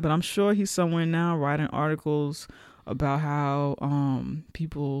not, but I'm sure he's somewhere now writing articles about how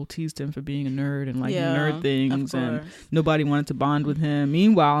people teased him for being a nerd and like nerd things, and nobody wanted to bond with him.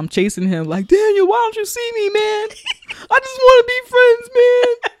 Meanwhile, I'm chasing him like, Daniel, why don't you see me, man? I just want to be friends,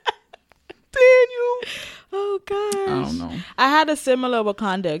 man. Daniel. Oh gosh. I don't know. I had a similar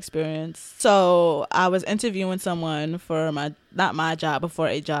Wakanda experience. So I was interviewing someone for not my job, but for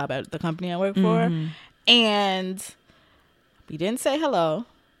a job at the company I work for. And we didn't say hello.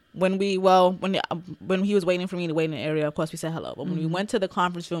 When he was waiting for me to wait in the area, of course we said hello. But when we went to the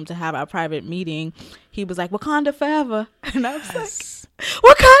conference room to have our private meeting, he was like, Wakanda forever. And I was like,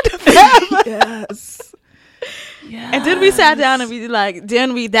 Wakanda forever. Yes. Yes. And then we sat down and we like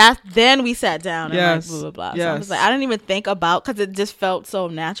then we sat down and like blah blah blah. So I was like, I didn't even think about, because it just felt so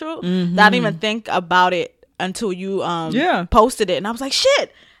natural that I didn't even think about it until you posted it, and I was like,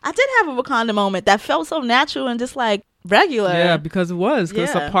 shit, I did have a Wakanda moment that felt so natural and just like regular. Yeah, because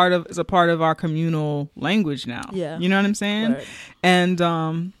it's a part of our communal language now. Yeah, you know what I'm saying? Right. And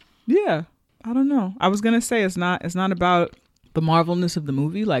I don't know. I was gonna say it's not about the marvelness of the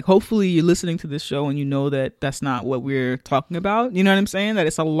movie. Like, hopefully you're listening to this show and you know that that's not what we're talking about. You know what I'm saying? That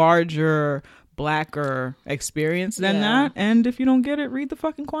it's a larger, blacker experience than that. And if you don't get it, read the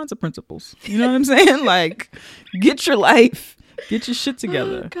fucking Kwanzaa principles. You know what I'm saying? Like, get your life, get your shit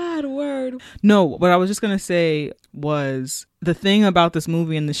together. Oh God, word. No, what I was just gonna say was the thing about this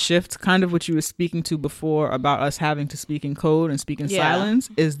movie and the shift, kind of what you were speaking to before about us having to speak in code and speak in silence,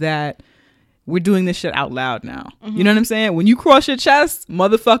 is that we're doing this shit out loud now. You know what I'm saying? When you cross your chest,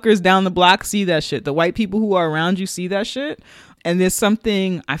 motherfuckers down the block see that shit. The white people who are around you see that shit. And there's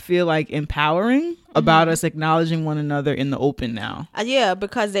something I feel like empowering about us acknowledging one another in the open now. Yeah,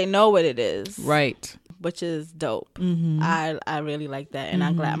 because they know what it is. Right. Which is dope. I really like that. And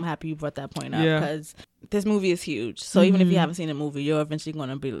I'm happy you brought that point up, because this movie is huge. So even if you haven't seen the movie, you're eventually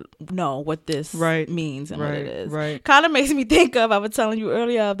going to know what this means and what it is. Right. Kind of makes me think of, I was telling you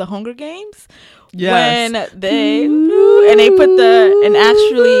earlier, of the Hunger Games. Yes. When they put and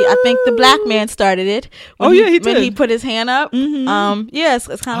actually I think the black man started it. He did. When he put his hand up. Yes,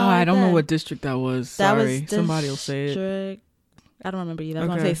 it's kind of like I don't know what district that was. Sorry. Somebody will say it. I don't remember either. I was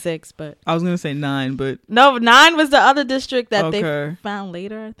going to say 6, but I was going to say 9, but no, 9 was the other district that they found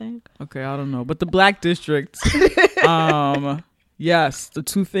later, I think. Okay, I don't know. But the black district, yes, the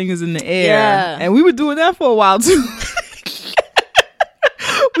 2 fingers in the air. Yeah. And we were doing that for a while too.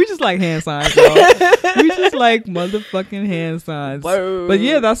 We just like hand signs, y'all. We just like motherfucking hand signs. Whoa. But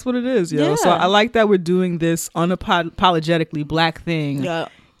yeah, that's what it is, yo. Yeah. So I like that we're doing this unapologetically black thing. Yeah.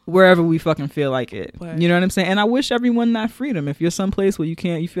 Wherever we fucking feel like it. Word. You know what I'm saying? And I wish everyone that freedom. If you're someplace where you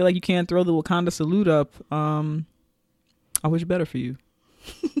feel like you can't throw the Wakanda salute up, I wish better for you.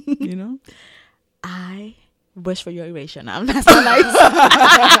 You know? I wish for your erasure. No, that's not nice.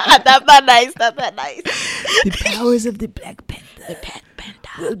 That's not nice. The powers of the Black Panther. The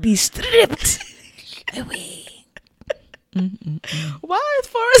will be stripped away. Why is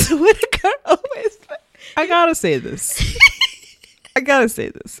Forrest Whitaker always? I gotta say this.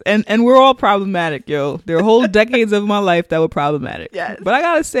 And we're all problematic, yo. There are whole decades of my life that were problematic. Yes. But I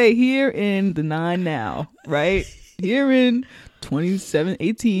gotta say, here in the 9 now, right? Here in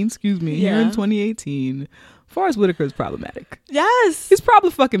 2018, here in 2018, Forrest Whitaker is problematic. Yes. He's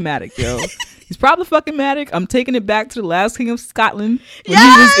probably fucking matic, yo. He's probably fucking matic. I'm taking it back to the last King of Scotland when he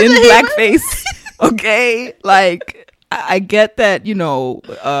was in blackface. Okay? Like, I get that, you know,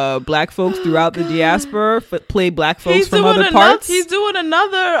 black folks throughout the diaspora play black folks from other parts. He's doing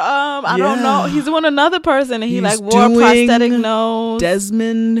another, I don't know. He's doing another person, and he like wore a prosthetic nose.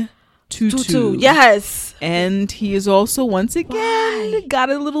 Desmond Tutu. Yes. And he is also once again got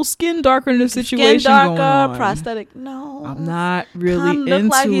a little skin darker in the situation. Skin darker, going on. Prosthetic. No, I'm not really into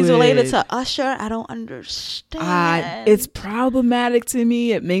look like he's it. related to Usher. I don't understand. It's problematic to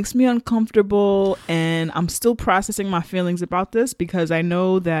me. It makes me uncomfortable, and I'm still processing my feelings about this because I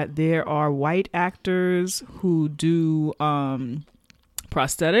know that there are white actors who do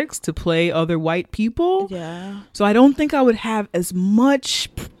prosthetics to play other white people. Yeah. So I don't think I would have as much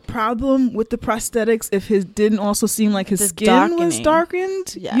problem with the prosthetics if his didn't also seem like his skin was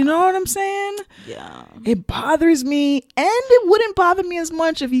darkened. Yeah. You know what I'm saying? Yeah. It bothers me, and it wouldn't bother me as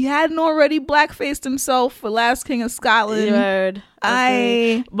much if he hadn't already blackfaced himself for Last King of Scotland.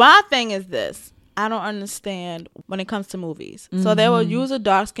 My thing is this. I don't understand when it comes to movies. Mm-hmm. So they will use a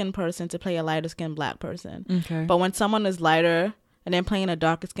dark-skinned person to play a lighter-skinned black person. Okay. But when someone is lighter and then playing a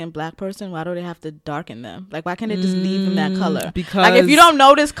darker skinned black person, why do they have to darken them? Like, why can't they just leave them that color? Because, like, if you don't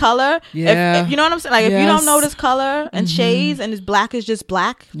notice color, if you know what I'm saying? Like, if you don't notice color and shades and it's black is just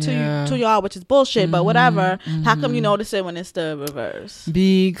black to y'all, which is bullshit, but whatever, how come you notice it when it's the reverse?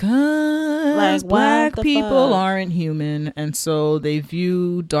 Because black people aren't human, and so they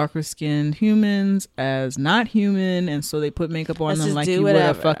view darker skinned humans as not human, and so they put makeup on them like you were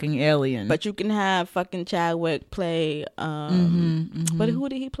a fucking alien. But you can have fucking Chadwick play but who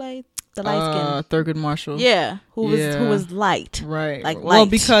did he play? The light skin Thurgood Marshall. Yeah, who was light. Right. Like light. Well,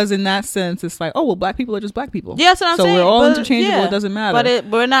 because in that sense, it's like, oh well, black people are just black people. Yeah, that's what I'm saying. So we're all interchangeable. It doesn't matter.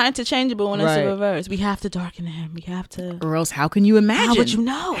 But we're not interchangeable when it's the reverse. We have to darken him. We have to. Or else, how can you imagine? How would you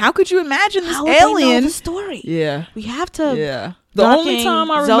know? How could you imagine this how alien? Would they know the story? Yeah. We have to. Yeah. The only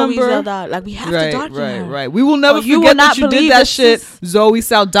time I remember, like we have to darken her. Right. We will never forget that you did that shit, Zoe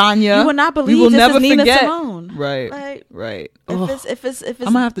Saldana. You will not believe we will this never is Nina forget. Simone. Right. If it's, I'm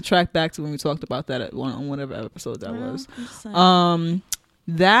gonna have to track back to when we talked about that on whatever episode that was.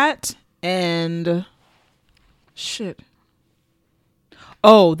 That and shit.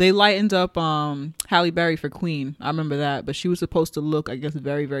 Oh, they lightened up Halle Berry for Queen. I remember that, but she was supposed to look, I guess,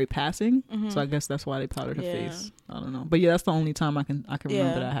 very, very passing. So I guess that's why they powdered her face. I don't know, but yeah, that's the only time I can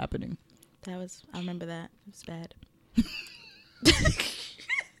remember that happening. I remember that. It was bad.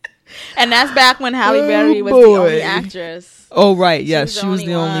 And that's back when Halle Berry was the only actress. Oh right, yes, she was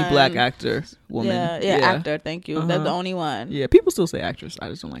the only black woman. Yeah, actor. Thank you. That's the only one. Yeah, people still say actress. I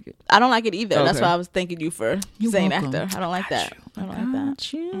just don't like it. I don't like it either. Okay. That's why I was thanking you for saying welcome. actor. I don't like that. I don't like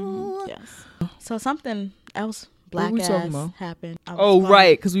that. Yes. So something else black ass happened. Oh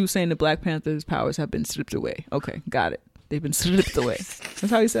right, because we were saying the Black Panther's powers have been stripped away. Okay, got it. They've been stripped away. That's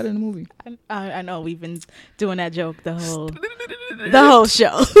how he said it in the movie. I know we've been doing that joke the whole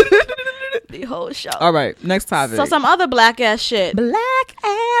show. The whole show. All right, next topic. So some other black ass shit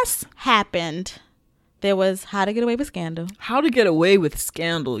happened. There was How to Get Away with Scandal. How to Get Away with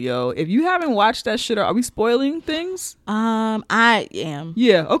Scandal, yo. If you haven't watched that shit, are we spoiling things? I am.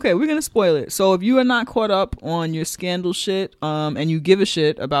 Yeah, okay, we're gonna spoil it. So if you are not caught up on your Scandal shit, and you give a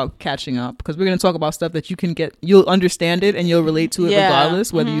shit about catching up, because we're gonna talk about stuff that you'll understand it and you'll relate to it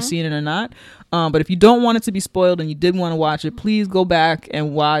regardless, whether you've seen it or not. But if you don't want it to be spoiled and you did want to watch it, please go back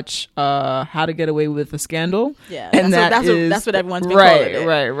and watch How to Get Away with a Scandal. Yeah, and that's what everyone's been calling it.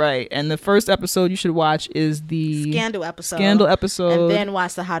 Right. And the first episode you should watch is the Scandal episode, and then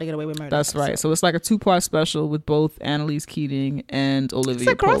watch the How to Get Away with Murder. That's right. So it's like a 2-part special with both Annalise Keating and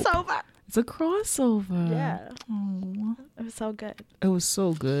Olivia Pope. It's a crossover. Yeah. Oh. It was so good. It was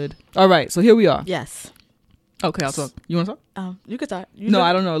so good. All right, so here we are. Yes. Okay, I'll talk. You want to talk? You can start.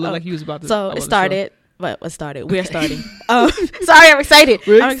 I don't know. It looked like you was about to. So it started. What started? We're starting. Sorry, I'm excited.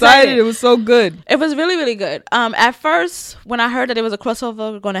 We're excited. It was so good. It was really, really good. At first, when I heard that there was a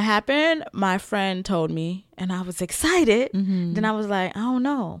crossover going to happen, my friend told me, and I was excited. Mm-hmm. Then I was like, I don't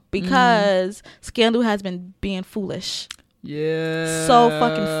know, because Scandal has been being foolish. Yeah. So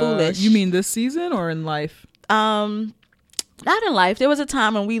fucking foolish. You mean this season or in life? Not in life. There was a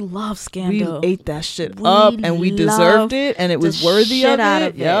time when we loved Scandal. We ate that shit up, and we deserved it, and it was worthy of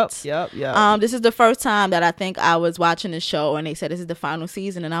it. Yep. This is the first time that I think I was watching the show, and they said this is the final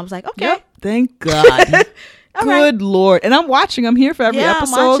season, and I was like, okay. Yep. Thank God. Good Lord. And I'm here for every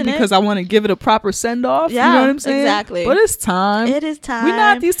episode because I want to give it a proper send-off. Yeah, you know what I'm saying? Exactly. But it's time. It is time. We're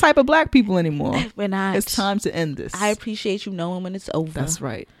not these type of black people anymore. We're not. It's time to end this. I appreciate you knowing when it's over. That's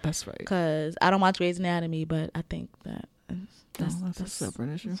right. Because I don't watch Grey's Anatomy, but I think that that's a separate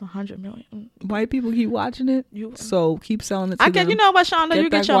issue. It's 100 million. White people keep watching it, so keep selling it to them. You know what, Shonda?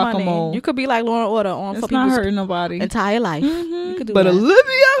 You get your guacamole. Money. You could be like Law and Order on it's for not people's hurting nobody entire life. You could do but that.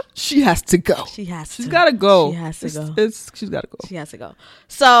 Olivia, she has to go. She's got to go. She has to go. She's got to go. She has to go.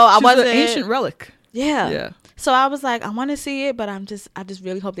 So I wasn't an ancient relic. Yeah. So I was like, I want to see it, but I just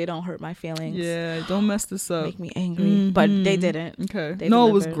really hope they don't hurt my feelings. Yeah, don't mess this up. Make me angry. But they didn't. Okay. They delivered.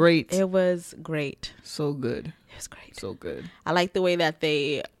 It was great. It was great. So good. It was great. So good. I like the way that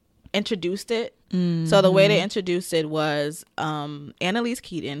they introduced it. So the way they introduced it was Annalise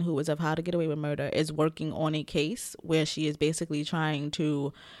Keaton, who was of How to Get Away with Murder, is working on a case where she is basically trying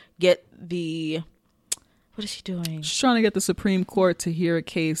to get what is she doing? She's trying to get the Supreme Court to hear a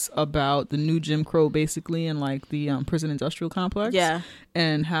case about the new Jim Crow, basically, and like the prison industrial complex. Yeah.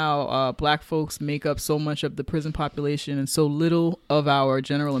 And how black folks make up so much of the prison population and so little of our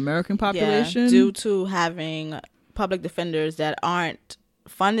general American population. Yeah, due to having public defenders that aren't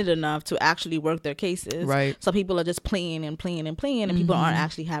funded enough to actually work their cases. Right. So people are just pleading and people aren't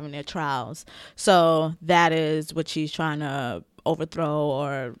actually having their trials. So that is what she's trying to overthrow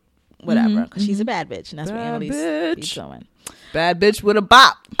or whatever, because she's a bad bitch, and that's what Annalise be doing. Bad bitch with a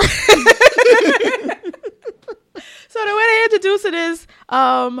bop. So the way they introduce it is,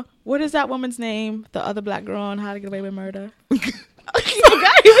 what is that woman's name? The other black girl on How to Get Away with Murder. I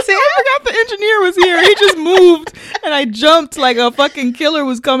forgot the engineer was here. He just moved, and I jumped like a fucking killer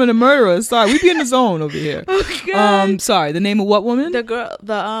was coming to murder us. Sorry, we be in the zone over here. Sorry. The name of what woman? The girl.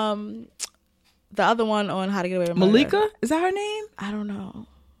 The other one on How to Get Away with Murder. Malika? Is that her name? I don't know.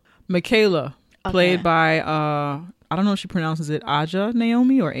 Michaela, played by I don't know if she pronounces it Aja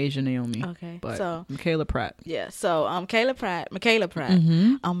Naomi or Asia Naomi. Okay, but so Michaela Pratt. Yeah, so Michaela Pratt.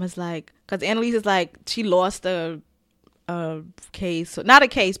 Was like, because Annalise is like, she lost a case, not a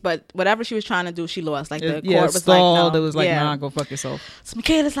case, but whatever she was trying to do, she lost. Like the court was stalled. like, no. It was like, nah, go fuck yourself. So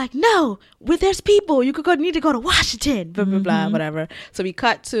Michaela's like, no, there's people. You need to go to Washington. Blah blah blah, whatever. So we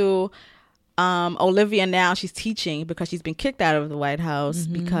cut to Olivia. Now she's teaching because she's been kicked out of the White House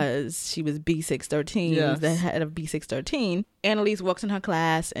because she was B613, the head of B613. Annalise walks in her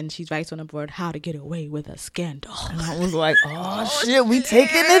class and she writes on the board, "How to Get Away with a Scandal." And I was like, oh shit, we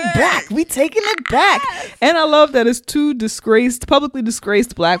taking it back. We taking it back. And I love that it's two publicly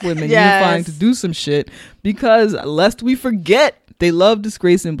disgraced black women unifying to do some shit, because lest we forget, they love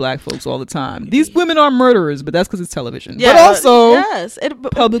disgracing black folks all the time. These women are murderers, but that's because it's television. Yeah, but also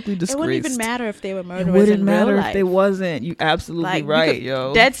publicly disgraced. It wouldn't even matter if they were murderers. It wouldn't in matter real if life. they wasn't. You absolutely right,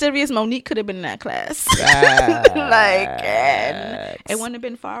 yo. Dead serious Monique could have been in that class. And it wouldn't have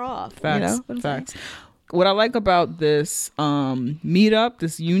been far off. Facts. Facts. What I like about this meetup,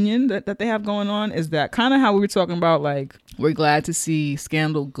 this union that they have going on, is that kind of how we were talking about, like, we're glad to see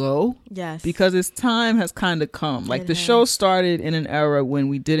Scandal go. Yes. Because its time has kind of come. Like, the show started in an era when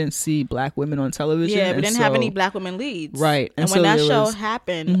we didn't see black women on television. Yeah, we didn't have any black women leads. Right. And when that show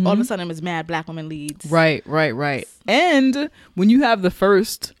happened, all of a sudden it was mad black women leads. Right. And when you have the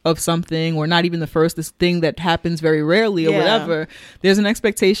first of something, or not even the first, this thing that happens very rarely or whatever, there's an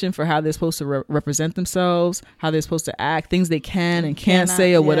expectation for how they're supposed to represent themselves, how they're supposed to act, things they can and can't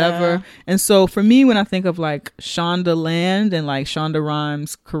say or whatever. And so for me, when I think of like Shonda Land and like Shonda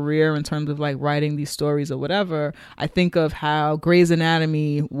Rhimes' career in terms of like writing these stories or whatever, I think of how Grey's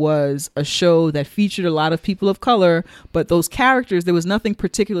Anatomy was a show that featured a lot of people of color, but those characters, there was nothing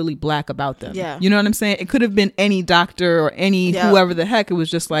particularly black about them. Yeah. You know what I'm saying? It could have been any doctor or any whoever the heck. It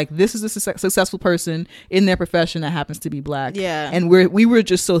was just like, this is a successful person in their profession that happens to be black. Yeah. And we were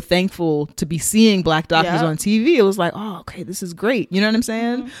just so thankful to be seeing black doctors on TV. It was like, oh, okay, this is great. You know what I'm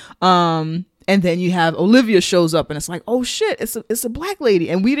saying? And then you have Olivia shows up and it's like, oh shit, it's a black lady.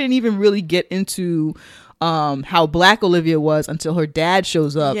 And we didn't even really get into how black Olivia was until her dad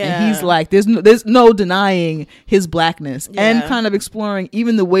shows up and he's like, there's no denying his blackness and kind of exploring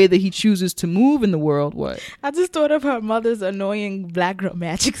even the way that he chooses to move in the world. What? I just thought of her mother's annoying black girl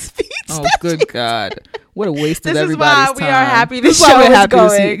magic speech. Oh, good God. What a waste of everybody's time. This is why we are happy this show is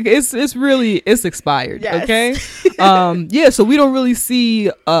going. It's expired. Yes. Okay. So we don't really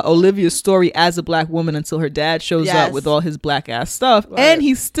see Olivia's story as a black woman until her dad shows up with all his black ass stuff. Right. And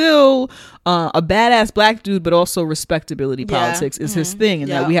he's still a badass black dude, but also respectability politics is his thing,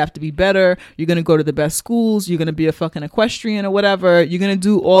 and that we have to be better. You're gonna go to the best schools. You're gonna be a fucking equestrian or whatever. You're gonna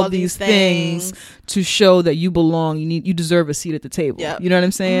do all these things to show that you belong. You deserve a seat at the table. You know what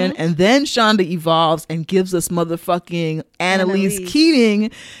I'm saying? And then Shonda evolves and gives us motherfucking Annalise Keating,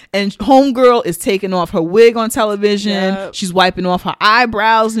 and homegirl is taking off her wig on television. She's wiping off her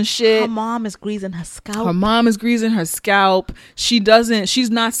eyebrows and shit. Her mom is greasing her scalp. She's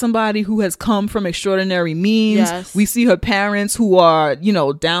not somebody who has come from extraordinary means. We see her parents who are,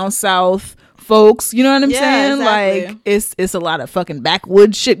 down south folks, you know what I'm saying? Exactly. Like it's a lot of fucking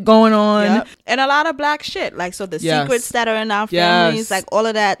backwoods shit going on, and a lot of black shit, like, so the secrets that are in our families, like all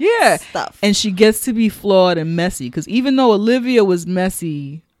of that stuff. And she gets to be flawed and messy, because even though Olivia was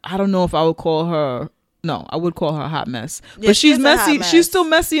messy, I don't know if I would call her. No, I would call her a hot mess. But she's messy. She's still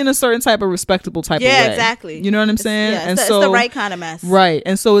messy in a certain type of respectable type of way. Yeah, exactly. You know what I'm saying? It's the right kind of mess. Right.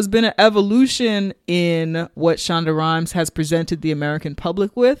 And so it's been an evolution in what Shonda Rhimes has presented the American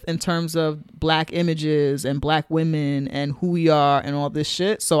public with in terms of black images and black women and who we are and all this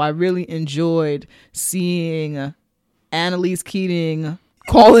shit. So I really enjoyed seeing Annalise Keating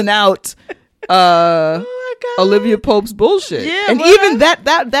calling out Olivia Pope's bullshit, and even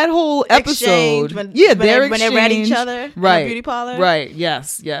that whole episode, when they're at each other, in the beauty parlor,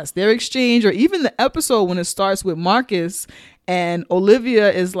 yes, their exchange, or even the episode when it starts with Marcus and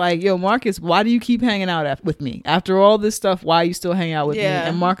Olivia is like, "Yo, Marcus, why do you keep hanging out with me after all this stuff? Why are you still hanging out with me?"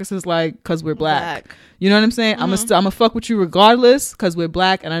 And Marcus is like, "Cause we're black." You know what I'm saying? I'm gonna fuck with you regardless, cause we're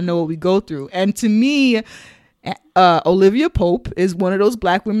black, and I know what we go through. And to me, Olivia Pope is one of those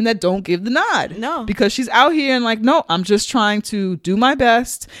black women that don't give the nod. No. Because she's out here and like, no, I'm just trying to do my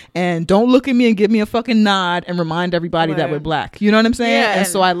best, and don't look at me and give me a fucking nod and remind everybody that we're black. You know what I'm saying? And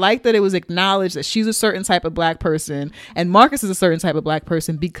so I like that it was acknowledged that she's a certain type of black person and Marcus is a certain type of black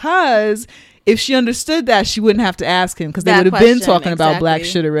person, because if she understood that, she wouldn't have to ask him, because they would have been talking about black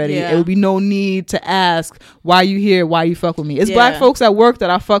shit already. It would be no need to ask, why you here? Why you fuck with me? It's black folks at work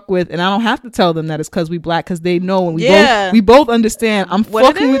that I fuck with, and I don't have to tell them that it's because we black, because they know, and we both understand. I'm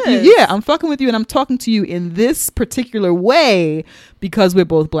fucking with you. Yeah, I'm fucking with you, and I'm talking to you in this particular way because we're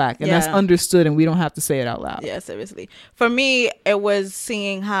both black, and that's understood, and we don't have to say it out loud. Yeah, seriously. For me, it was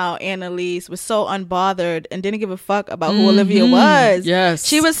seeing how Annalise was so unbothered and didn't give a fuck about who Olivia was. Yes.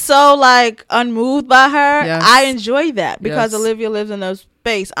 She was so like unmoved by her. Yes. I enjoy that, because Olivia lives in a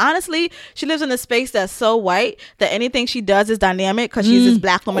space. Honestly, she lives in a space that's so white that anything she does is dynamic, because she's this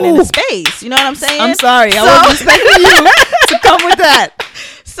black woman in a space. You know what I'm saying? I'm sorry. I wasn't expecting you to come with that.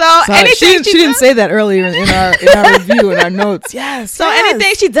 So anything she didn't say that earlier in our review, in our notes.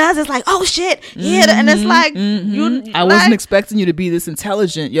 Anything she does is like, oh shit, and it's like, I wasn't expecting you to be this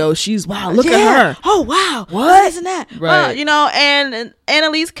intelligent. Yo, she's look at her. Oh wow, what isn't that? Right. And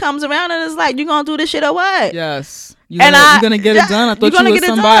Annalise comes around and is like, you gonna do this shit or what? Yes. You're gonna get it done. I thought you were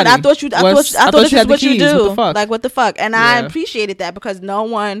somebody. I thought this is what you do. Like, what the fuck? And I appreciated that, because no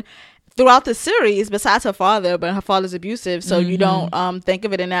one throughout the series, besides her father, but her father's abusive, so you don't think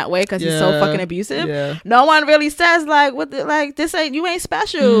of it in that way, because he's so fucking abusive. No one really says like, what this ain't, you ain't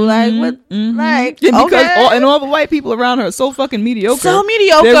special, like what, like, because all the white people around her are so fucking mediocre. They're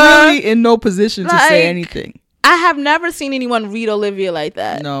really in no position to say anything. I have never seen anyone read Olivia like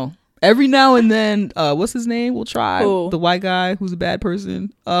that. No. Every now and then, what's his name? We'll try. Who? The white guy who's a bad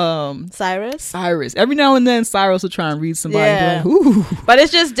person. Cyrus. Every now and then, Cyrus will try and read somebody. And be like, ooh. But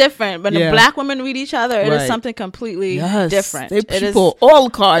it's just different. When the black women read each other, it is something completely different. They pull all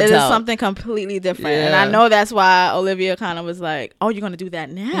the cards out. It is something completely different. And I know that's why Olivia kind of was like, oh, you're going to do that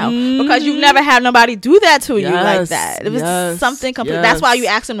now? Because you've never had nobody do that to you like that. It was something completely. That's why you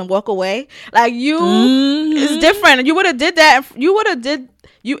asked him to walk away. Like, it's different. You would have did that.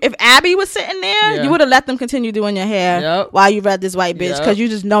 If Abby was sitting there, you would have let them continue doing your hair while you read this white bitch, because you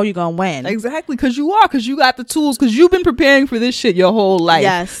just know you're gonna win. Exactly, because you got the tools, because you've been preparing for this shit your whole life.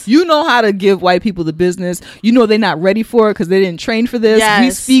 Yes, you know how to give white people the business. You know they're not ready for it because they didn't train for this. We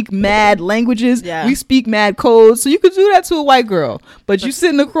speak mad languages. We speak mad codes, so you could do that to a white girl. But you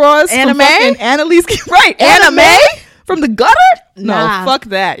sitting across anime, from Annalise, right? Anime. From the gutter? Nah. No, fuck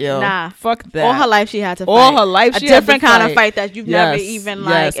that, yo. Nah. Fuck that. All her life she had to fight. All her life she had to fight. A different kind of fight that you've never even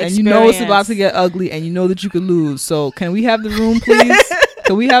experienced. And you know it's about to get ugly, and you know that you could lose. So can we have the room, please?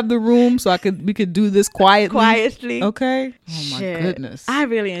 Can we have the room so we could do this quietly? Okay. Oh my goodness. I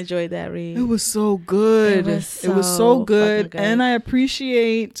really enjoyed that read. It was so good. It was so good. And I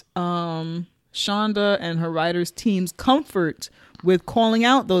appreciate Shonda and her writers team's comfort with calling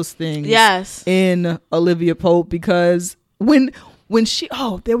out those things in Olivia Pope, because when she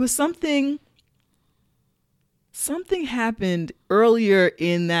there was something something happened earlier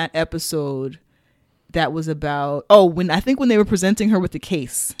in that episode that was about when they were presenting her with the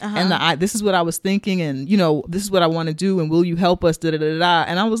case and this is what I was thinking, and this is what I want to do, and will you help us, da da da da.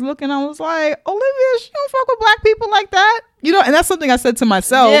 And I was like, Olivia, she don't fuck with black people like that, and that's something I said to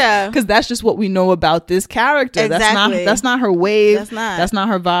myself, because that's just what we know about this character. Exactly. That's not her wave, that's not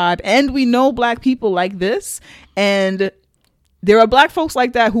her vibe, and we know black people like this, and there are black folks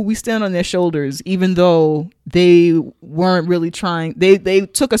like that who we stand on their shoulders, even though they weren't really trying. They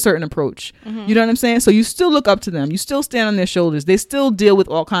took a certain approach. You know what I'm saying? So you still look up to them. You still stand on their shoulders. They still deal with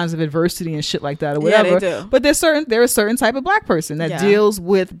all kinds of adversity and shit like that or whatever. Yeah, they do. But they're a certain type of black person that deals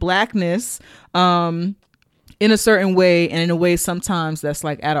with blackness in a certain way, and in a way sometimes that's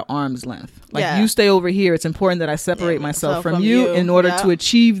like at an arm's length. Like, you stay over here. It's important that I separate myself from you in order to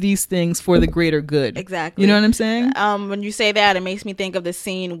achieve these things for the greater good. Exactly. You know what I'm saying? When you say that, it makes me think of the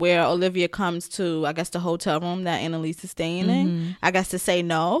scene where Olivia comes to, I guess, the hotel room that Annalise is staying in, I guess, to say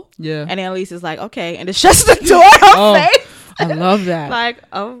no. Yeah. And Annalise is like, okay, and it shuts the door on her face. I love that. Like,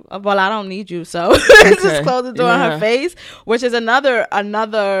 well, I don't need you, so just close the door on her face, which is another.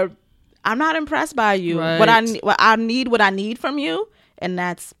 I'm not impressed by you. Right. What I need from you, and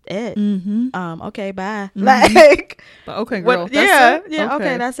that's it. Okay, bye. Like, okay, girl.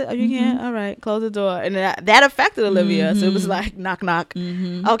 Okay, that's it. Oh, you can't. All right, close the door, and that affected Olivia. So it was like knock, knock.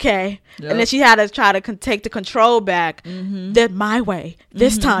 Okay, and then she had to try to take the control back. Did my way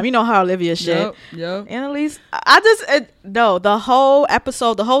this time. You know how Olivia shit. Yep. Annalise, the whole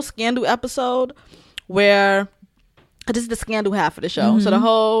episode, the whole scandal episode, where this is the scandal half of the show. So the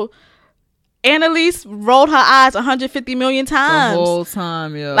whole. Annalise rolled her eyes 150 million times. The whole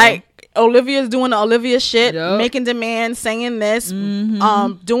time, yeah. Like, Olivia's doing the Olivia shit, making demands, saying this,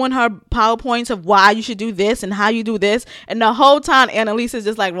 doing her PowerPoints of why you should do this and how you do this. And the whole time, Annalise is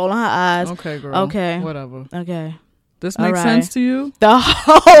just like rolling her eyes. Okay, girl. Okay. Whatever. Okay. This makes sense to you? The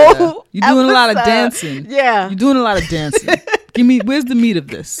whole You're doing a lot of dancing. Yeah. You're doing a lot of dancing. Where's the meat of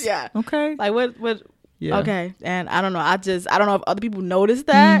this? Yeah. Okay. Like, what? Yeah. Okay. And I don't know. I don't know if other people noticed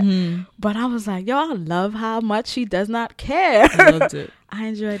that, but I was like, yo, I love how much she does not care. I loved it. I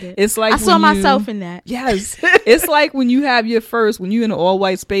enjoyed it. It's like I saw myself in that. Yes. It's like when you're in an all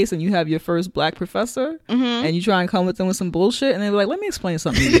white space and you have your first black professor and you try and come with them with some bullshit and they're like, let me explain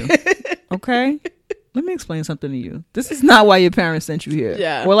something to you. Okay? Let me explain something to you. This is not why your parents sent you here.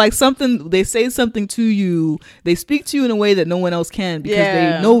 Yeah. Or like they say something to you. They speak to you in a way that no one else can because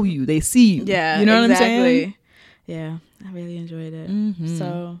they know you. They see you. Yeah. You know what I'm saying? Yeah. I really enjoyed it.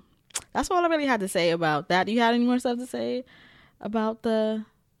 So that's all I really had to say about that. Do you have any more stuff to say about the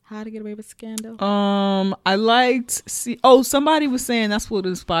How to Get Away with Scandal? I liked somebody was saying that's what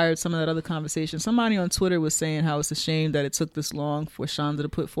inspired some of that other conversation. Somebody on Twitter was saying how it's a shame that it took this long for Shonda to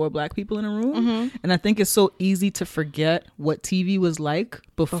put 4 black people in a room. And I think it's so easy to forget what TV was like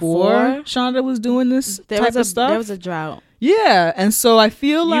before Shonda was doing this type of stuff. There was a drought. Yeah, and so I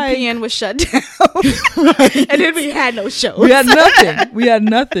feel like UPN was shut down, and then we had no shows. We had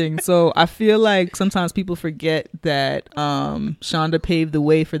nothing. So I feel like sometimes people forget that Shonda paved the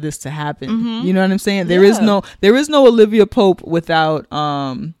way for this to happen. You know what I'm saying? There is no Olivia Pope without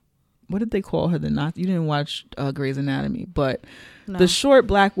what did they call her? You didn't watch Grey's Anatomy, but. No. The short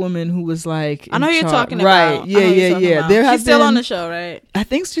black woman who was like I know you're talking about. Right. Yeah. She's still on the show, right? I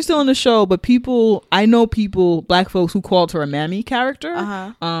think she's still on the show, but I know black folks who called her a mammy character.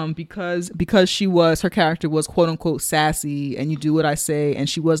 Because her character was quote unquote sassy and you do what I say, and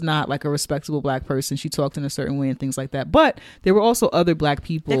she was not like a respectable black person. She talked in a certain way and things like that. But there were also other black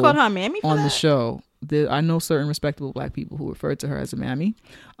people they called her a mammy on the show. I know certain respectable black people who referred to her as a mammy.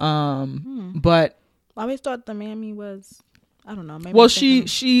 But I always thought the mammy was I don't know. Maybe well,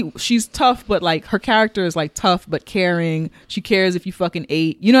 she's tough, but like her character is like tough but caring. She cares if you fucking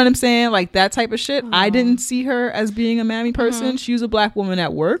ate. You know what I'm saying? Like that type of shit. I didn't see her as being a mammy person. She was a black woman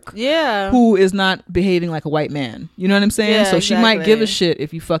at work. Yeah. Who is not behaving like a white man. You know what I'm saying? Yeah, so she might give a shit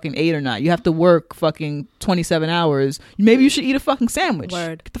if you fucking ate or not. You have to work fucking 27 hours. Maybe you should eat a fucking sandwich.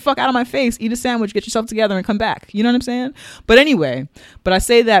 Word. Get the fuck out of my face. Eat a sandwich. Get yourself together and come back. You know what I'm saying? But anyway, I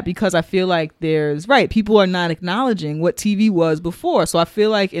say that because I feel like people are not acknowledging what TV was before. So I feel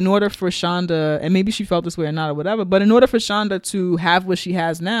like in order for Shonda, and maybe she felt this way or not or whatever, but in order for Shonda to have what she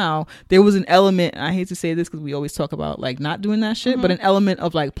has now, there was an element, and I hate to say this because we always talk about like not doing that shit, but an element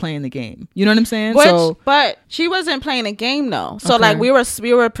of like playing the game. You know what I'm saying? But she wasn't playing a game though. So like we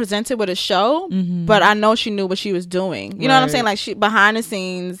were presented with a show, but I know she knew what she was doing. You know what I'm saying? Like she behind the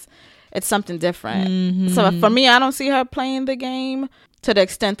scenes, it's something different. So for me, I don't see her playing the game to the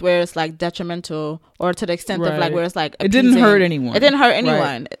extent where it's like detrimental, or to the extent of like where it's like appeasing. It didn't hurt anyone. It didn't hurt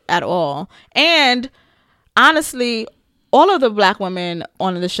anyone at all. And honestly, all of the black women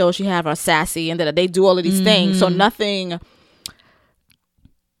on the show she have are sassy and that they do all of these things. So nothing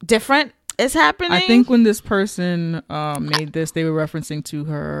different is happening. I think when this person made this, they were referencing to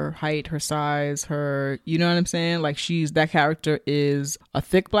her height, her size, her, you know what I'm saying? Like that character is a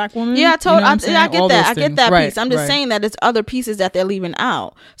thick black woman. Yeah, I get that. I get that right, piece. I'm just saying that it's other pieces that they're leaving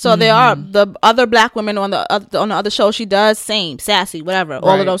out. So there are the other black women on the other show. She does same, sassy, whatever,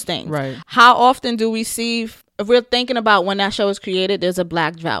 all of those things. Right. How often do we see? If we're thinking about when that show was created, there's a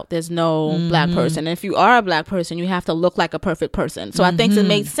black drought. There's no black person. And if you are a black person, you have to look like a perfect person. So I think it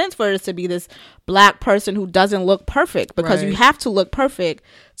makes sense for it to be this black person who doesn't look perfect, because you have to look perfect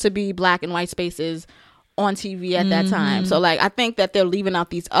to be black in white spaces on TV at that time. So like, I think that they're leaving out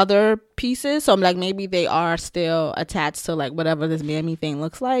these other pieces. So I'm like, maybe they are still attached to like whatever this mammy thing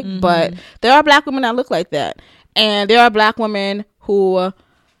looks like. But there are black women that look like that. And there are black women who...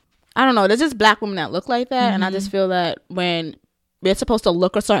 I don't know. There's just black women that look like that. And I just feel that when they're supposed to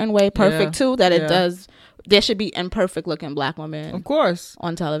look a certain way, perfect too, that it does, there should be imperfect looking black women. Of course.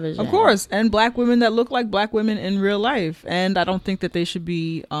 On television. Of course. And black women that look like black women in real life. And I don't think that they should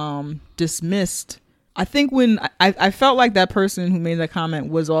be dismissed. I think when I felt like that person who made that comment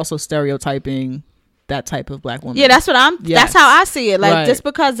was also stereotyping that type of black woman. Yeah, that's what that's how I see it. Like, just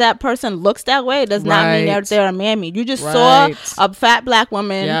because that person looks that way does not mean they're a mammy. You just saw a fat black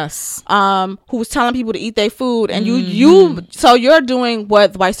woman who was telling people to eat their food, and so you're doing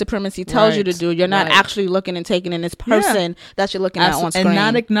what white supremacy tells you to do. You're not actually looking and taking in this person that you're looking at on screen. And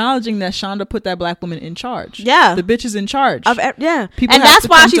not acknowledging that Shonda put that black woman in charge. Yeah. The bitch is in charge. People and that's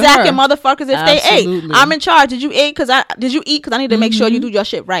why she's asking motherfuckers if they ate. I'm in charge. Did you eat? Did you eat? Because I need to make sure you do your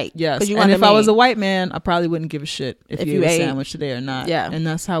shit right. Yes. And if I was a white man, I probably wouldn't give a shit if you ate a sandwich today or not. Yeah. And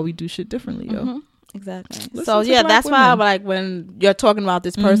that's how we do shit differently, yo. Exactly. So yeah, that's why I'm like, when you're talking about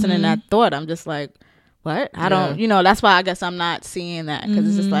this person and that thought, I'm just like, what? I don't, that's why I guess I'm not seeing that, because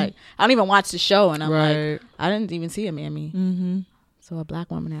it's just like, I don't even watch the show, and I'm like, I didn't even see a mammy. So a black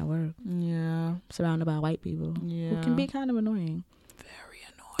woman at work. Yeah. Surrounded by white people. Yeah. Who can be kind of annoying. Very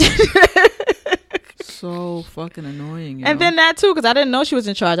annoying. So fucking annoying, yo. And then that too, because I didn't know she was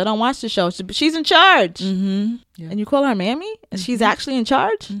in charge. I don't watch the show. She's in charge. And you call her mammy, and she's actually in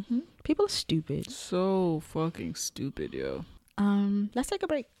charge. People are stupid. So fucking stupid, yo. Let's take a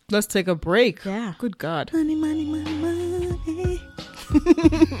break. Let's take a break. Yeah. Good God. Money, money, money, money.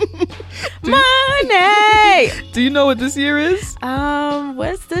 Money. Do you know what this year is?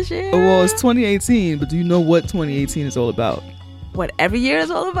 What's this year? Well, it's 2018, but do you know what 2018 is all about? What every year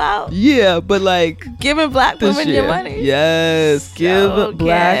is all about? Yeah, but like giving black women your money. Yes, give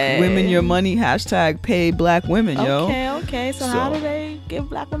black women your money. # pay black women, yo. Okay. So how do they give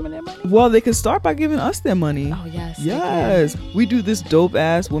black women their money? Well, they can start by giving us their money. Oh yes. We do this dope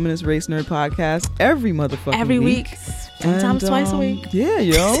ass Women's Race Nerd podcast every motherfucking week. Sometimes twice a week. Yeah,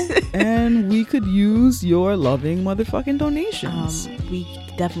 yo. And we could use your loving motherfucking donations. We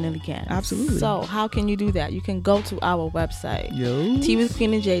definitely can. Absolutely. So how can you do that? You can go to our website,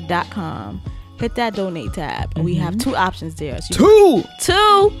 teawithqueenandj.com, hit that donate tab, and we have two options there.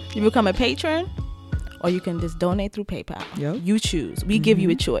 So you become a patron, or you can just donate through PayPal. You choose. We give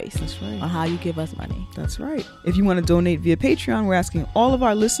you a choice. That's right. On how you give us money. That's right. If you want to donate via Patreon, we're asking all of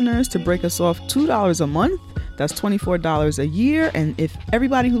our listeners to break us off $2 a month. That's $24 a year. And if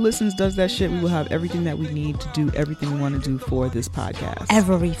everybody who listens does that shit, we will have everything that we need to do everything we want to do for this podcast.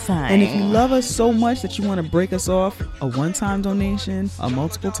 Everything. And if you love us so much that you want to break us off a one-time donation, a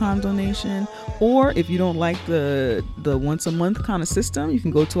multiple-time donation, or if you don't like the once-a-month kind of system, you can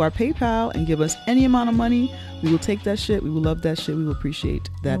go to our PayPal and give us any amount of money. We will take that shit. We will love that shit. We will appreciate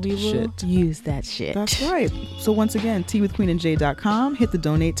that shit. We will use that shit. That's right. So once again, teawithqueenandj.com, hit the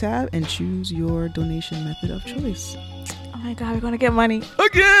donate tab and choose your donation method of choice. Oh my God, we're going to get money.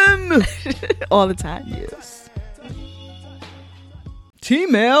 Again! All the time. Yes.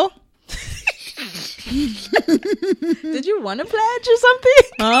 T-mail. Did you want to pledge or something?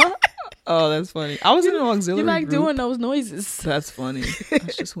 Huh? Oh, that's funny. I was in an auxiliary You like group. doing those noises. That's funny.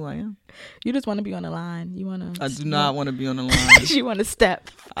 That's just who I am. You just want to be on the line. You want to. I do not want to be on the line. You want to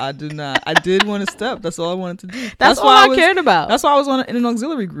step. I do not. I did want to step. That's all I wanted to do. That's all I cared about. That's why I was in an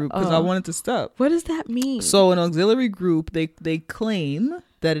auxiliary group, because I wanted to step. What does that mean? So an auxiliary group, they claim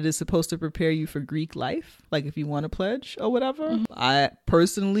that it is supposed to prepare you for Greek life, like if you want to pledge or whatever. I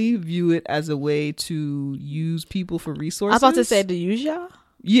personally view it as a way to use people for resources. I was about to say, to use y'all?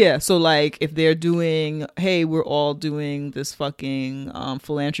 Yeah, so like if they're doing, hey, we're all doing this fucking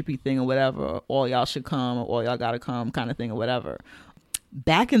philanthropy thing or whatever, all y'all should come or all y'all gotta come kind of thing or whatever.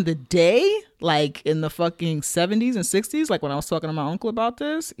 back in the day, like in the fucking 70s and 60s, like when I was talking to my uncle about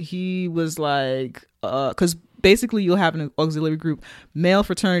this, he was like, because basically you'll have an auxiliary group. Male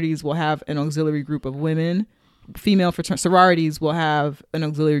fraternities will have an auxiliary group of women. Female sororities will have an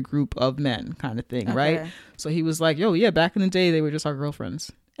auxiliary group of men, kind of thing, right? So he was like, yo, yeah, back in the day they were just our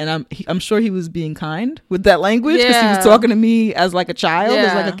girlfriends. And I'm sure he was being kind with that language because he was talking to me as like a child,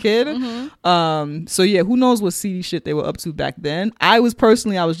 as like a kid. So yeah, who knows what seedy shit they were up to back then. I was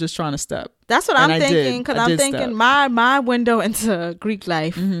just trying to step. That's what I'm thinking, because I'm thinking my window into Greek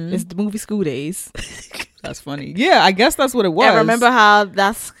life is the movie School Days. That's funny. Yeah, I guess that's what it was. I remember how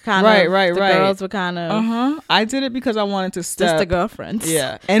that's kind of the girls were kind of. I did it because I wanted to step. Just the girlfriends.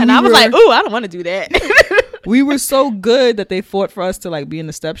 Yeah, and I was like, ooh, I don't want to do that. We were so good that they fought for us to like be in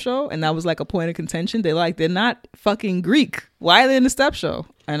the step show, and that was like a point of contention. They're not fucking Greek. Why are they in the step show?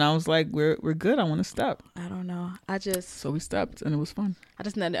 And I was like, we're good. I want to step. I don't know. So we stepped, and it was fun. I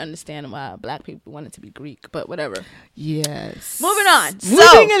just didn't understand why black people wanted to be Greek, but whatever. Yes. Moving on.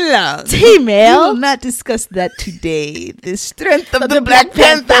 Moving along. T-mail. We will not discuss that today. The strength of the Black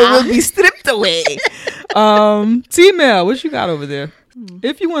Panther will be stripped away. T-mail. What you got over there?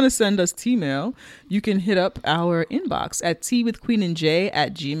 If you want to send us T-mail, you can hit up our inbox at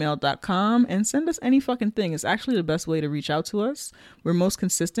teawithqueenandj@gmail.com and send us any fucking thing. It's actually the best way to reach out to us. We're most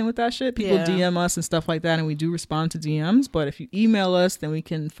consistent with that shit. People DM us and stuff like that, and we do respond to DMs. But if you email us, then we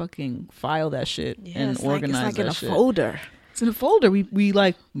can fucking file that shit and organize that shit. It's in a folder. It's in a folder. We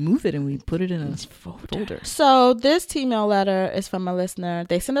like move it and we put it in a folder. So this T-mail letter is from a listener.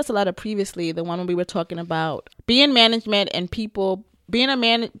 They sent us a letter previously, the one when we were talking about being management and people. Being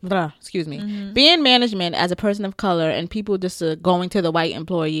management as a person of color and people just going to the white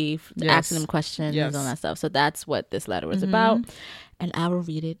employee, asking them questions and all that stuff. So that's what this letter was about. And I will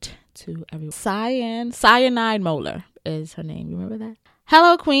read it to everyone. Cyanide Molar is her name. You remember that?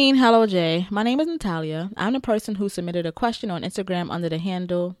 Hello, Queen. Hello, Jay. My name is Natalia. I'm the person who submitted a question on Instagram under the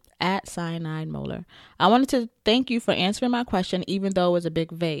handle @CyanideMolar. I wanted to thank you for answering my question, even though it was a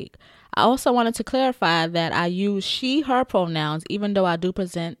bit vague. I also wanted to clarify that I use she, her pronouns, even though I do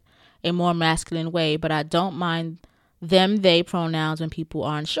present a more masculine way, but I don't mind them, they pronouns when people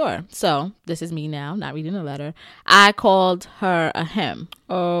aren't sure. So this is me now, not reading the letter. I called her a him.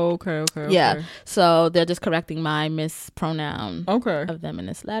 Oh, okay. Yeah. So they're just correcting my mispronoun of them in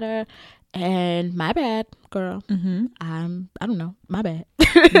this letter. And my bad, girl. I don't know. My bad.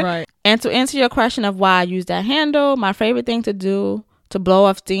 Right. And to answer your question of why I use that handle, my favorite thing to do to blow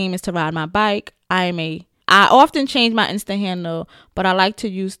off steam is to ride my bike. I often change my Insta handle, but I like to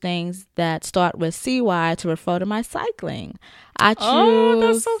use things that start with CY to refer to my cycling. Oh,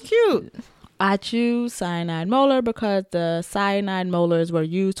 that's so cute. I choose Cyanide Molar because the cyanide molars were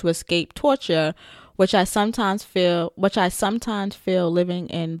used to escape torture, which I sometimes feel living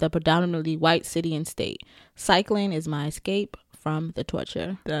in the predominantly white city and state. Cycling is my escape from the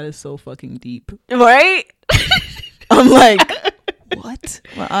torture. That is so fucking deep. Right? I'm like, what?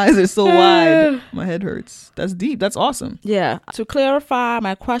 My eyes are so wide. My head hurts. That's deep. That's awesome. Yeah. To clarify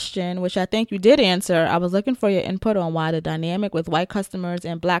my question, which I think you did answer, I was looking for your input on why the dynamic with white customers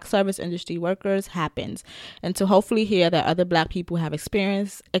and black service industry workers happens, and to hopefully hear that other black people have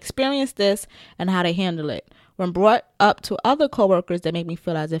experienced this and how they handle it. When brought up to other coworkers that make me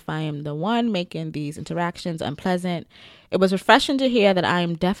feel as if I am the one making these interactions unpleasant, it was refreshing to hear that I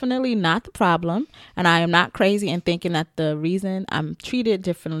am definitely not the problem, and I am not crazy in thinking that the reason I'm treated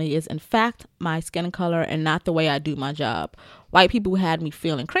differently is in fact my skin color and not the way I do my job. White people had me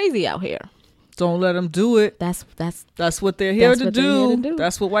feeling crazy out here. Don't let them do it. That's what they're here to do.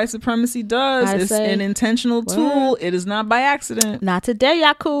 That's what white supremacy does. It's an intentional tool. It is not by accident. Not today,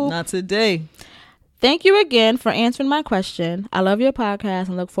 Yakub. Not today. Thank you again for answering my question. I love your podcast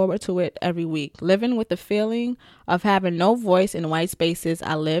and look forward to it every week. Living with the feeling of having no voice in white spaces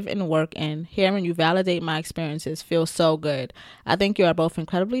I live and work in, hearing you validate my experiences feels so good. I think you are both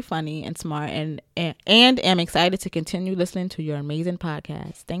incredibly funny and smart and am excited to continue listening to your amazing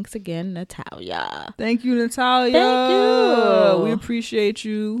podcast. Thanks again, Natalia. Thank you, Natalia. Thank you. We appreciate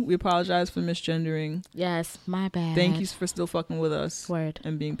you. We apologize for misgendering. Yes, my bad. Thank you for still fucking with us. Word.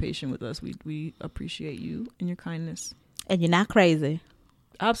 And being patient with us. We appreciate you and your kindness. And you're not crazy.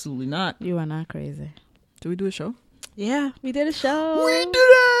 Absolutely not. You are not crazy. Did we do a show? Yeah, we did a show. We did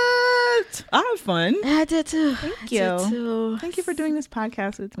it! I had fun. I did too. Thank you. Thank you for doing this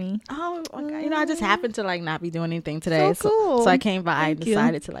podcast with me. Oh, okay. I just happened to not be doing anything today. So cool. So I came by and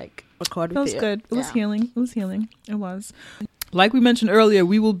decided to record with you. It was good. It was healing. It was. Like we mentioned earlier,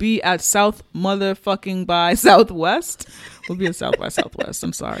 we will be at South motherfucking by Southwest. We'll be at South by Southwest.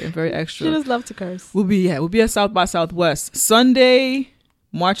 I'm sorry. I'm very extra. She just love to curse. We'll be at South by Southwest Sunday,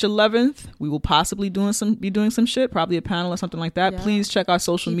 March 11th, we will possibly be doing some shit, probably a panel or something like that. Yeah. Please check our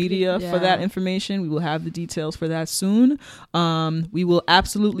social media for that information. We will have the details for that soon. We will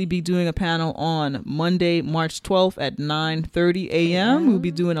absolutely be doing a panel on Monday, March 12th at 9:30 a.m. We'll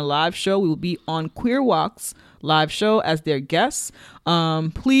be doing a live show. We will be on Queer Walk's live show as their guests.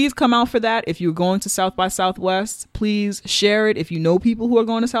 Please come out for that. If you're going to South by Southwest, please share it if you know people who are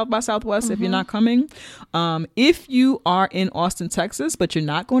going to South by Southwest. If you're not coming, if you are in Austin, Texas, but you're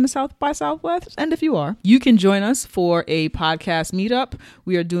not going to South by Southwest, and if you are, you can join us for a podcast meetup.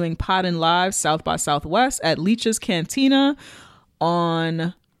 We are doing Podden Live South by Southwest at Leech's Cantina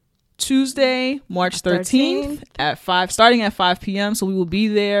on Tuesday, March 13th at 5, starting at 5 p.m. So we will be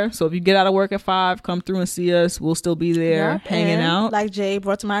there. So if you get out of work at 5, come through and see us. We'll still be there hanging out. Like Jay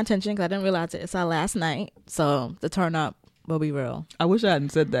brought to my attention, because I didn't realize it's our last night. So the turn up will be real. I wish I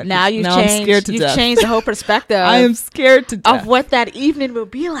hadn't said that. Now I'm scared to death. You've changed the whole perspective. I am scared to death of what that evening will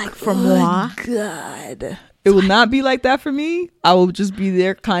be like for moi. God. It will not be like that for me. I will just be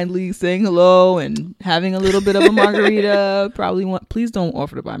there kindly saying hello and having a little bit of a margarita. Please don't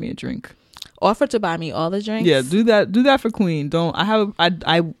offer to buy me a drink. Offer to buy me all the drinks? Yeah, do that for Queen.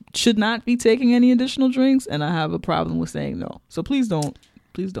 I should not be taking any additional drinks, and I have a problem with saying no. So please don't.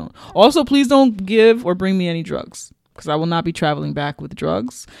 Please don't. Also, please don't give or bring me any drugs, because I will not be traveling back with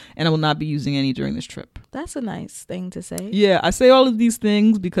drugs, and I will not be using any during this trip. That's a nice thing to say. Yeah, I say all of these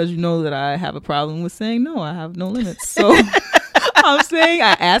things because you know that I have a problem with saying no. I have no limits. So I'm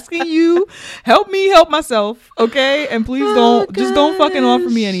asking you, help me help myself, okay? And please don't fucking offer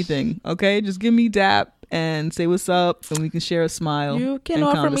me anything, okay? Just give me dap and say what's up, and we can share a smile. You can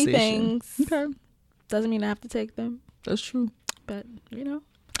offer me things. Okay. Doesn't mean I have to take them. That's true. But,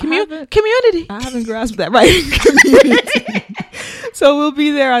 community. I haven't grasped that right. Community. So we'll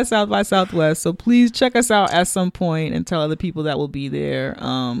be there at South by Southwest. So please check us out at some point and tell other people that we'll be there.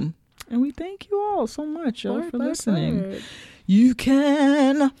 And we thank you all so much, y'all, for listening. Word. You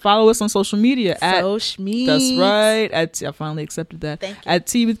can follow us on social media at that's right. I finally accepted that. Thank you. At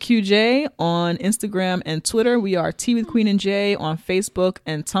Tea with QJ on Instagram and Twitter. We are Tea with Queen and J on Facebook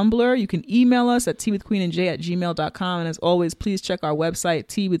and Tumblr. You can email us at teawithqueenandj@gmail.com. And as always, please check our website,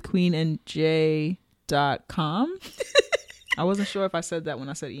 teawithqueenandj.com. I wasn't sure if I said that when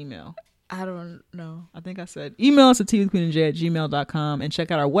I said email. I don't know. I think I said email us at teawithqueenandj@gmail.com and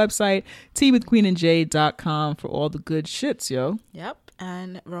check out our website, teawithqueenandj.com, for all the good shits, yo. Yep.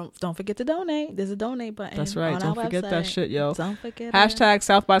 And don't forget to donate. There's a donate button. That's right. Don't forget that shit, yo. Don't forget #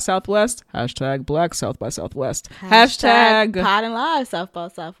 South by Southwest. # Black South by Southwest. # Podden Live South by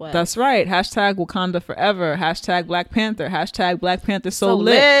Southwest. That's right. # Wakanda Forever. # Black Panther. # Black Panther So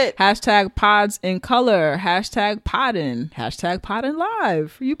Lit. # Pods in Color. # Podden. # Podden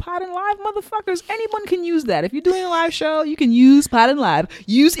Live. For you Podden Live motherfuckers, anyone can use that. If you're doing a live show, you can use Podden Live.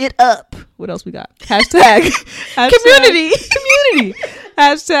 Use it up. What else we got? Hashtag community.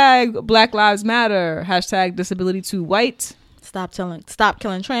 Hashtag Black Lives Matter. Hashtag Disability Too White. Stop killing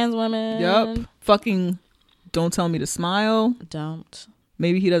trans women. Yup. Fucking don't tell me to smile. Don't.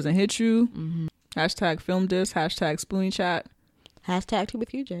 Maybe he doesn't hit you. Mm-hmm. Hashtag Film Dis. Hashtag Spoonie Chat. Hashtag Tea with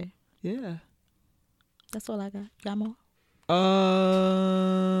QJ. Yeah. That's all I got. Got more?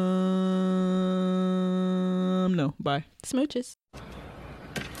 No. Bye. Smooches.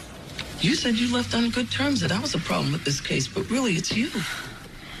 You said you left on good terms, that I was a problem with this case, but really it's you.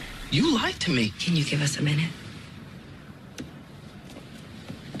 You lied to me. Can you give us a minute?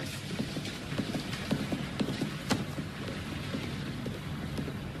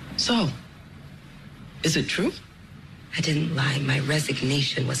 So, is it true? I didn't lie. My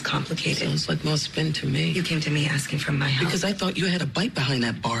resignation was complicated. Sounds like more spin to me. You came to me asking for my help. Because I thought you had a bite behind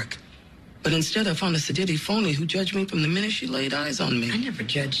that bark. But instead, I found a sedity phony who judged me from the minute she laid eyes on me. I never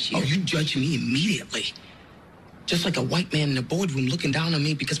judged you. Oh, you judged me immediately. Just like a white man in a boardroom looking down on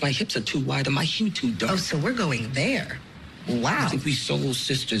me because my hips are too wide and my hue too dark. Oh, so we're going there. Wow. I think we soul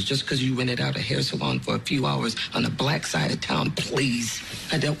sisters just because you rented out a hair salon for a few hours on the black side of town, please.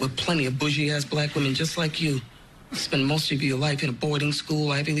 I dealt with plenty of bougie-ass black women just like you. Spend most of your life in a boarding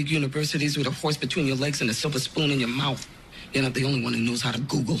school, Ivy League universities with a horse between your legs and a silver spoon in your mouth. You're not the only one who knows how to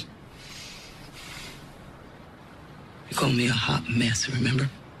Google. You called me a hot mess, remember?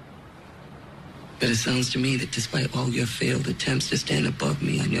 But it sounds to me that despite all your failed attempts to stand above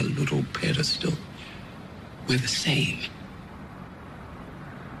me on your little pedestal, we're the same.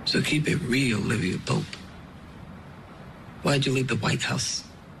 So keep it real, Olivia Pope. Why'd you leave the White House?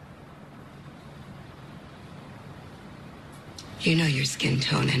 You know your skin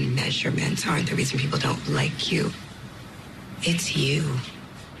tone and measurements aren't the reason people don't like you. It's you.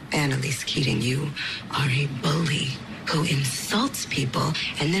 Annalise Keating, you are a bully who insults people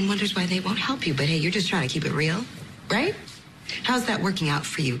and then wonders why they won't help you. But hey, you're just trying to keep it real, right? How's that working out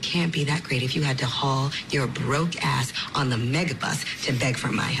for you? Can't be that great if you had to haul your broke ass on the megabus to beg for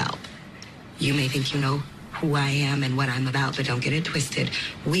my help. You may think you know who I am and what I'm about, but don't get it twisted.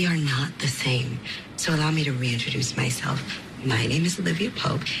 We are not the same. So allow me to reintroduce myself. My name is Olivia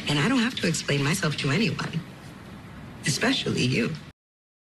Pope, and I don't have to explain myself to anyone, especially you.